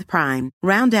 each with Prime.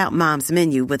 Round out Mom's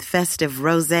menu with festive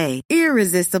rosé,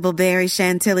 irresistible berry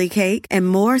chantilly cake, and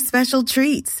more special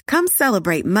treats. Come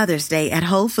celebrate Mother's Day at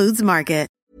Whole Foods Market.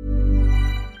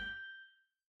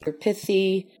 Your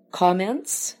pithy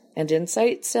comments and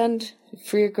insights, and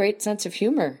for your great sense of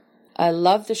humor. I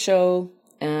love the show,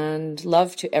 and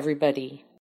love to everybody.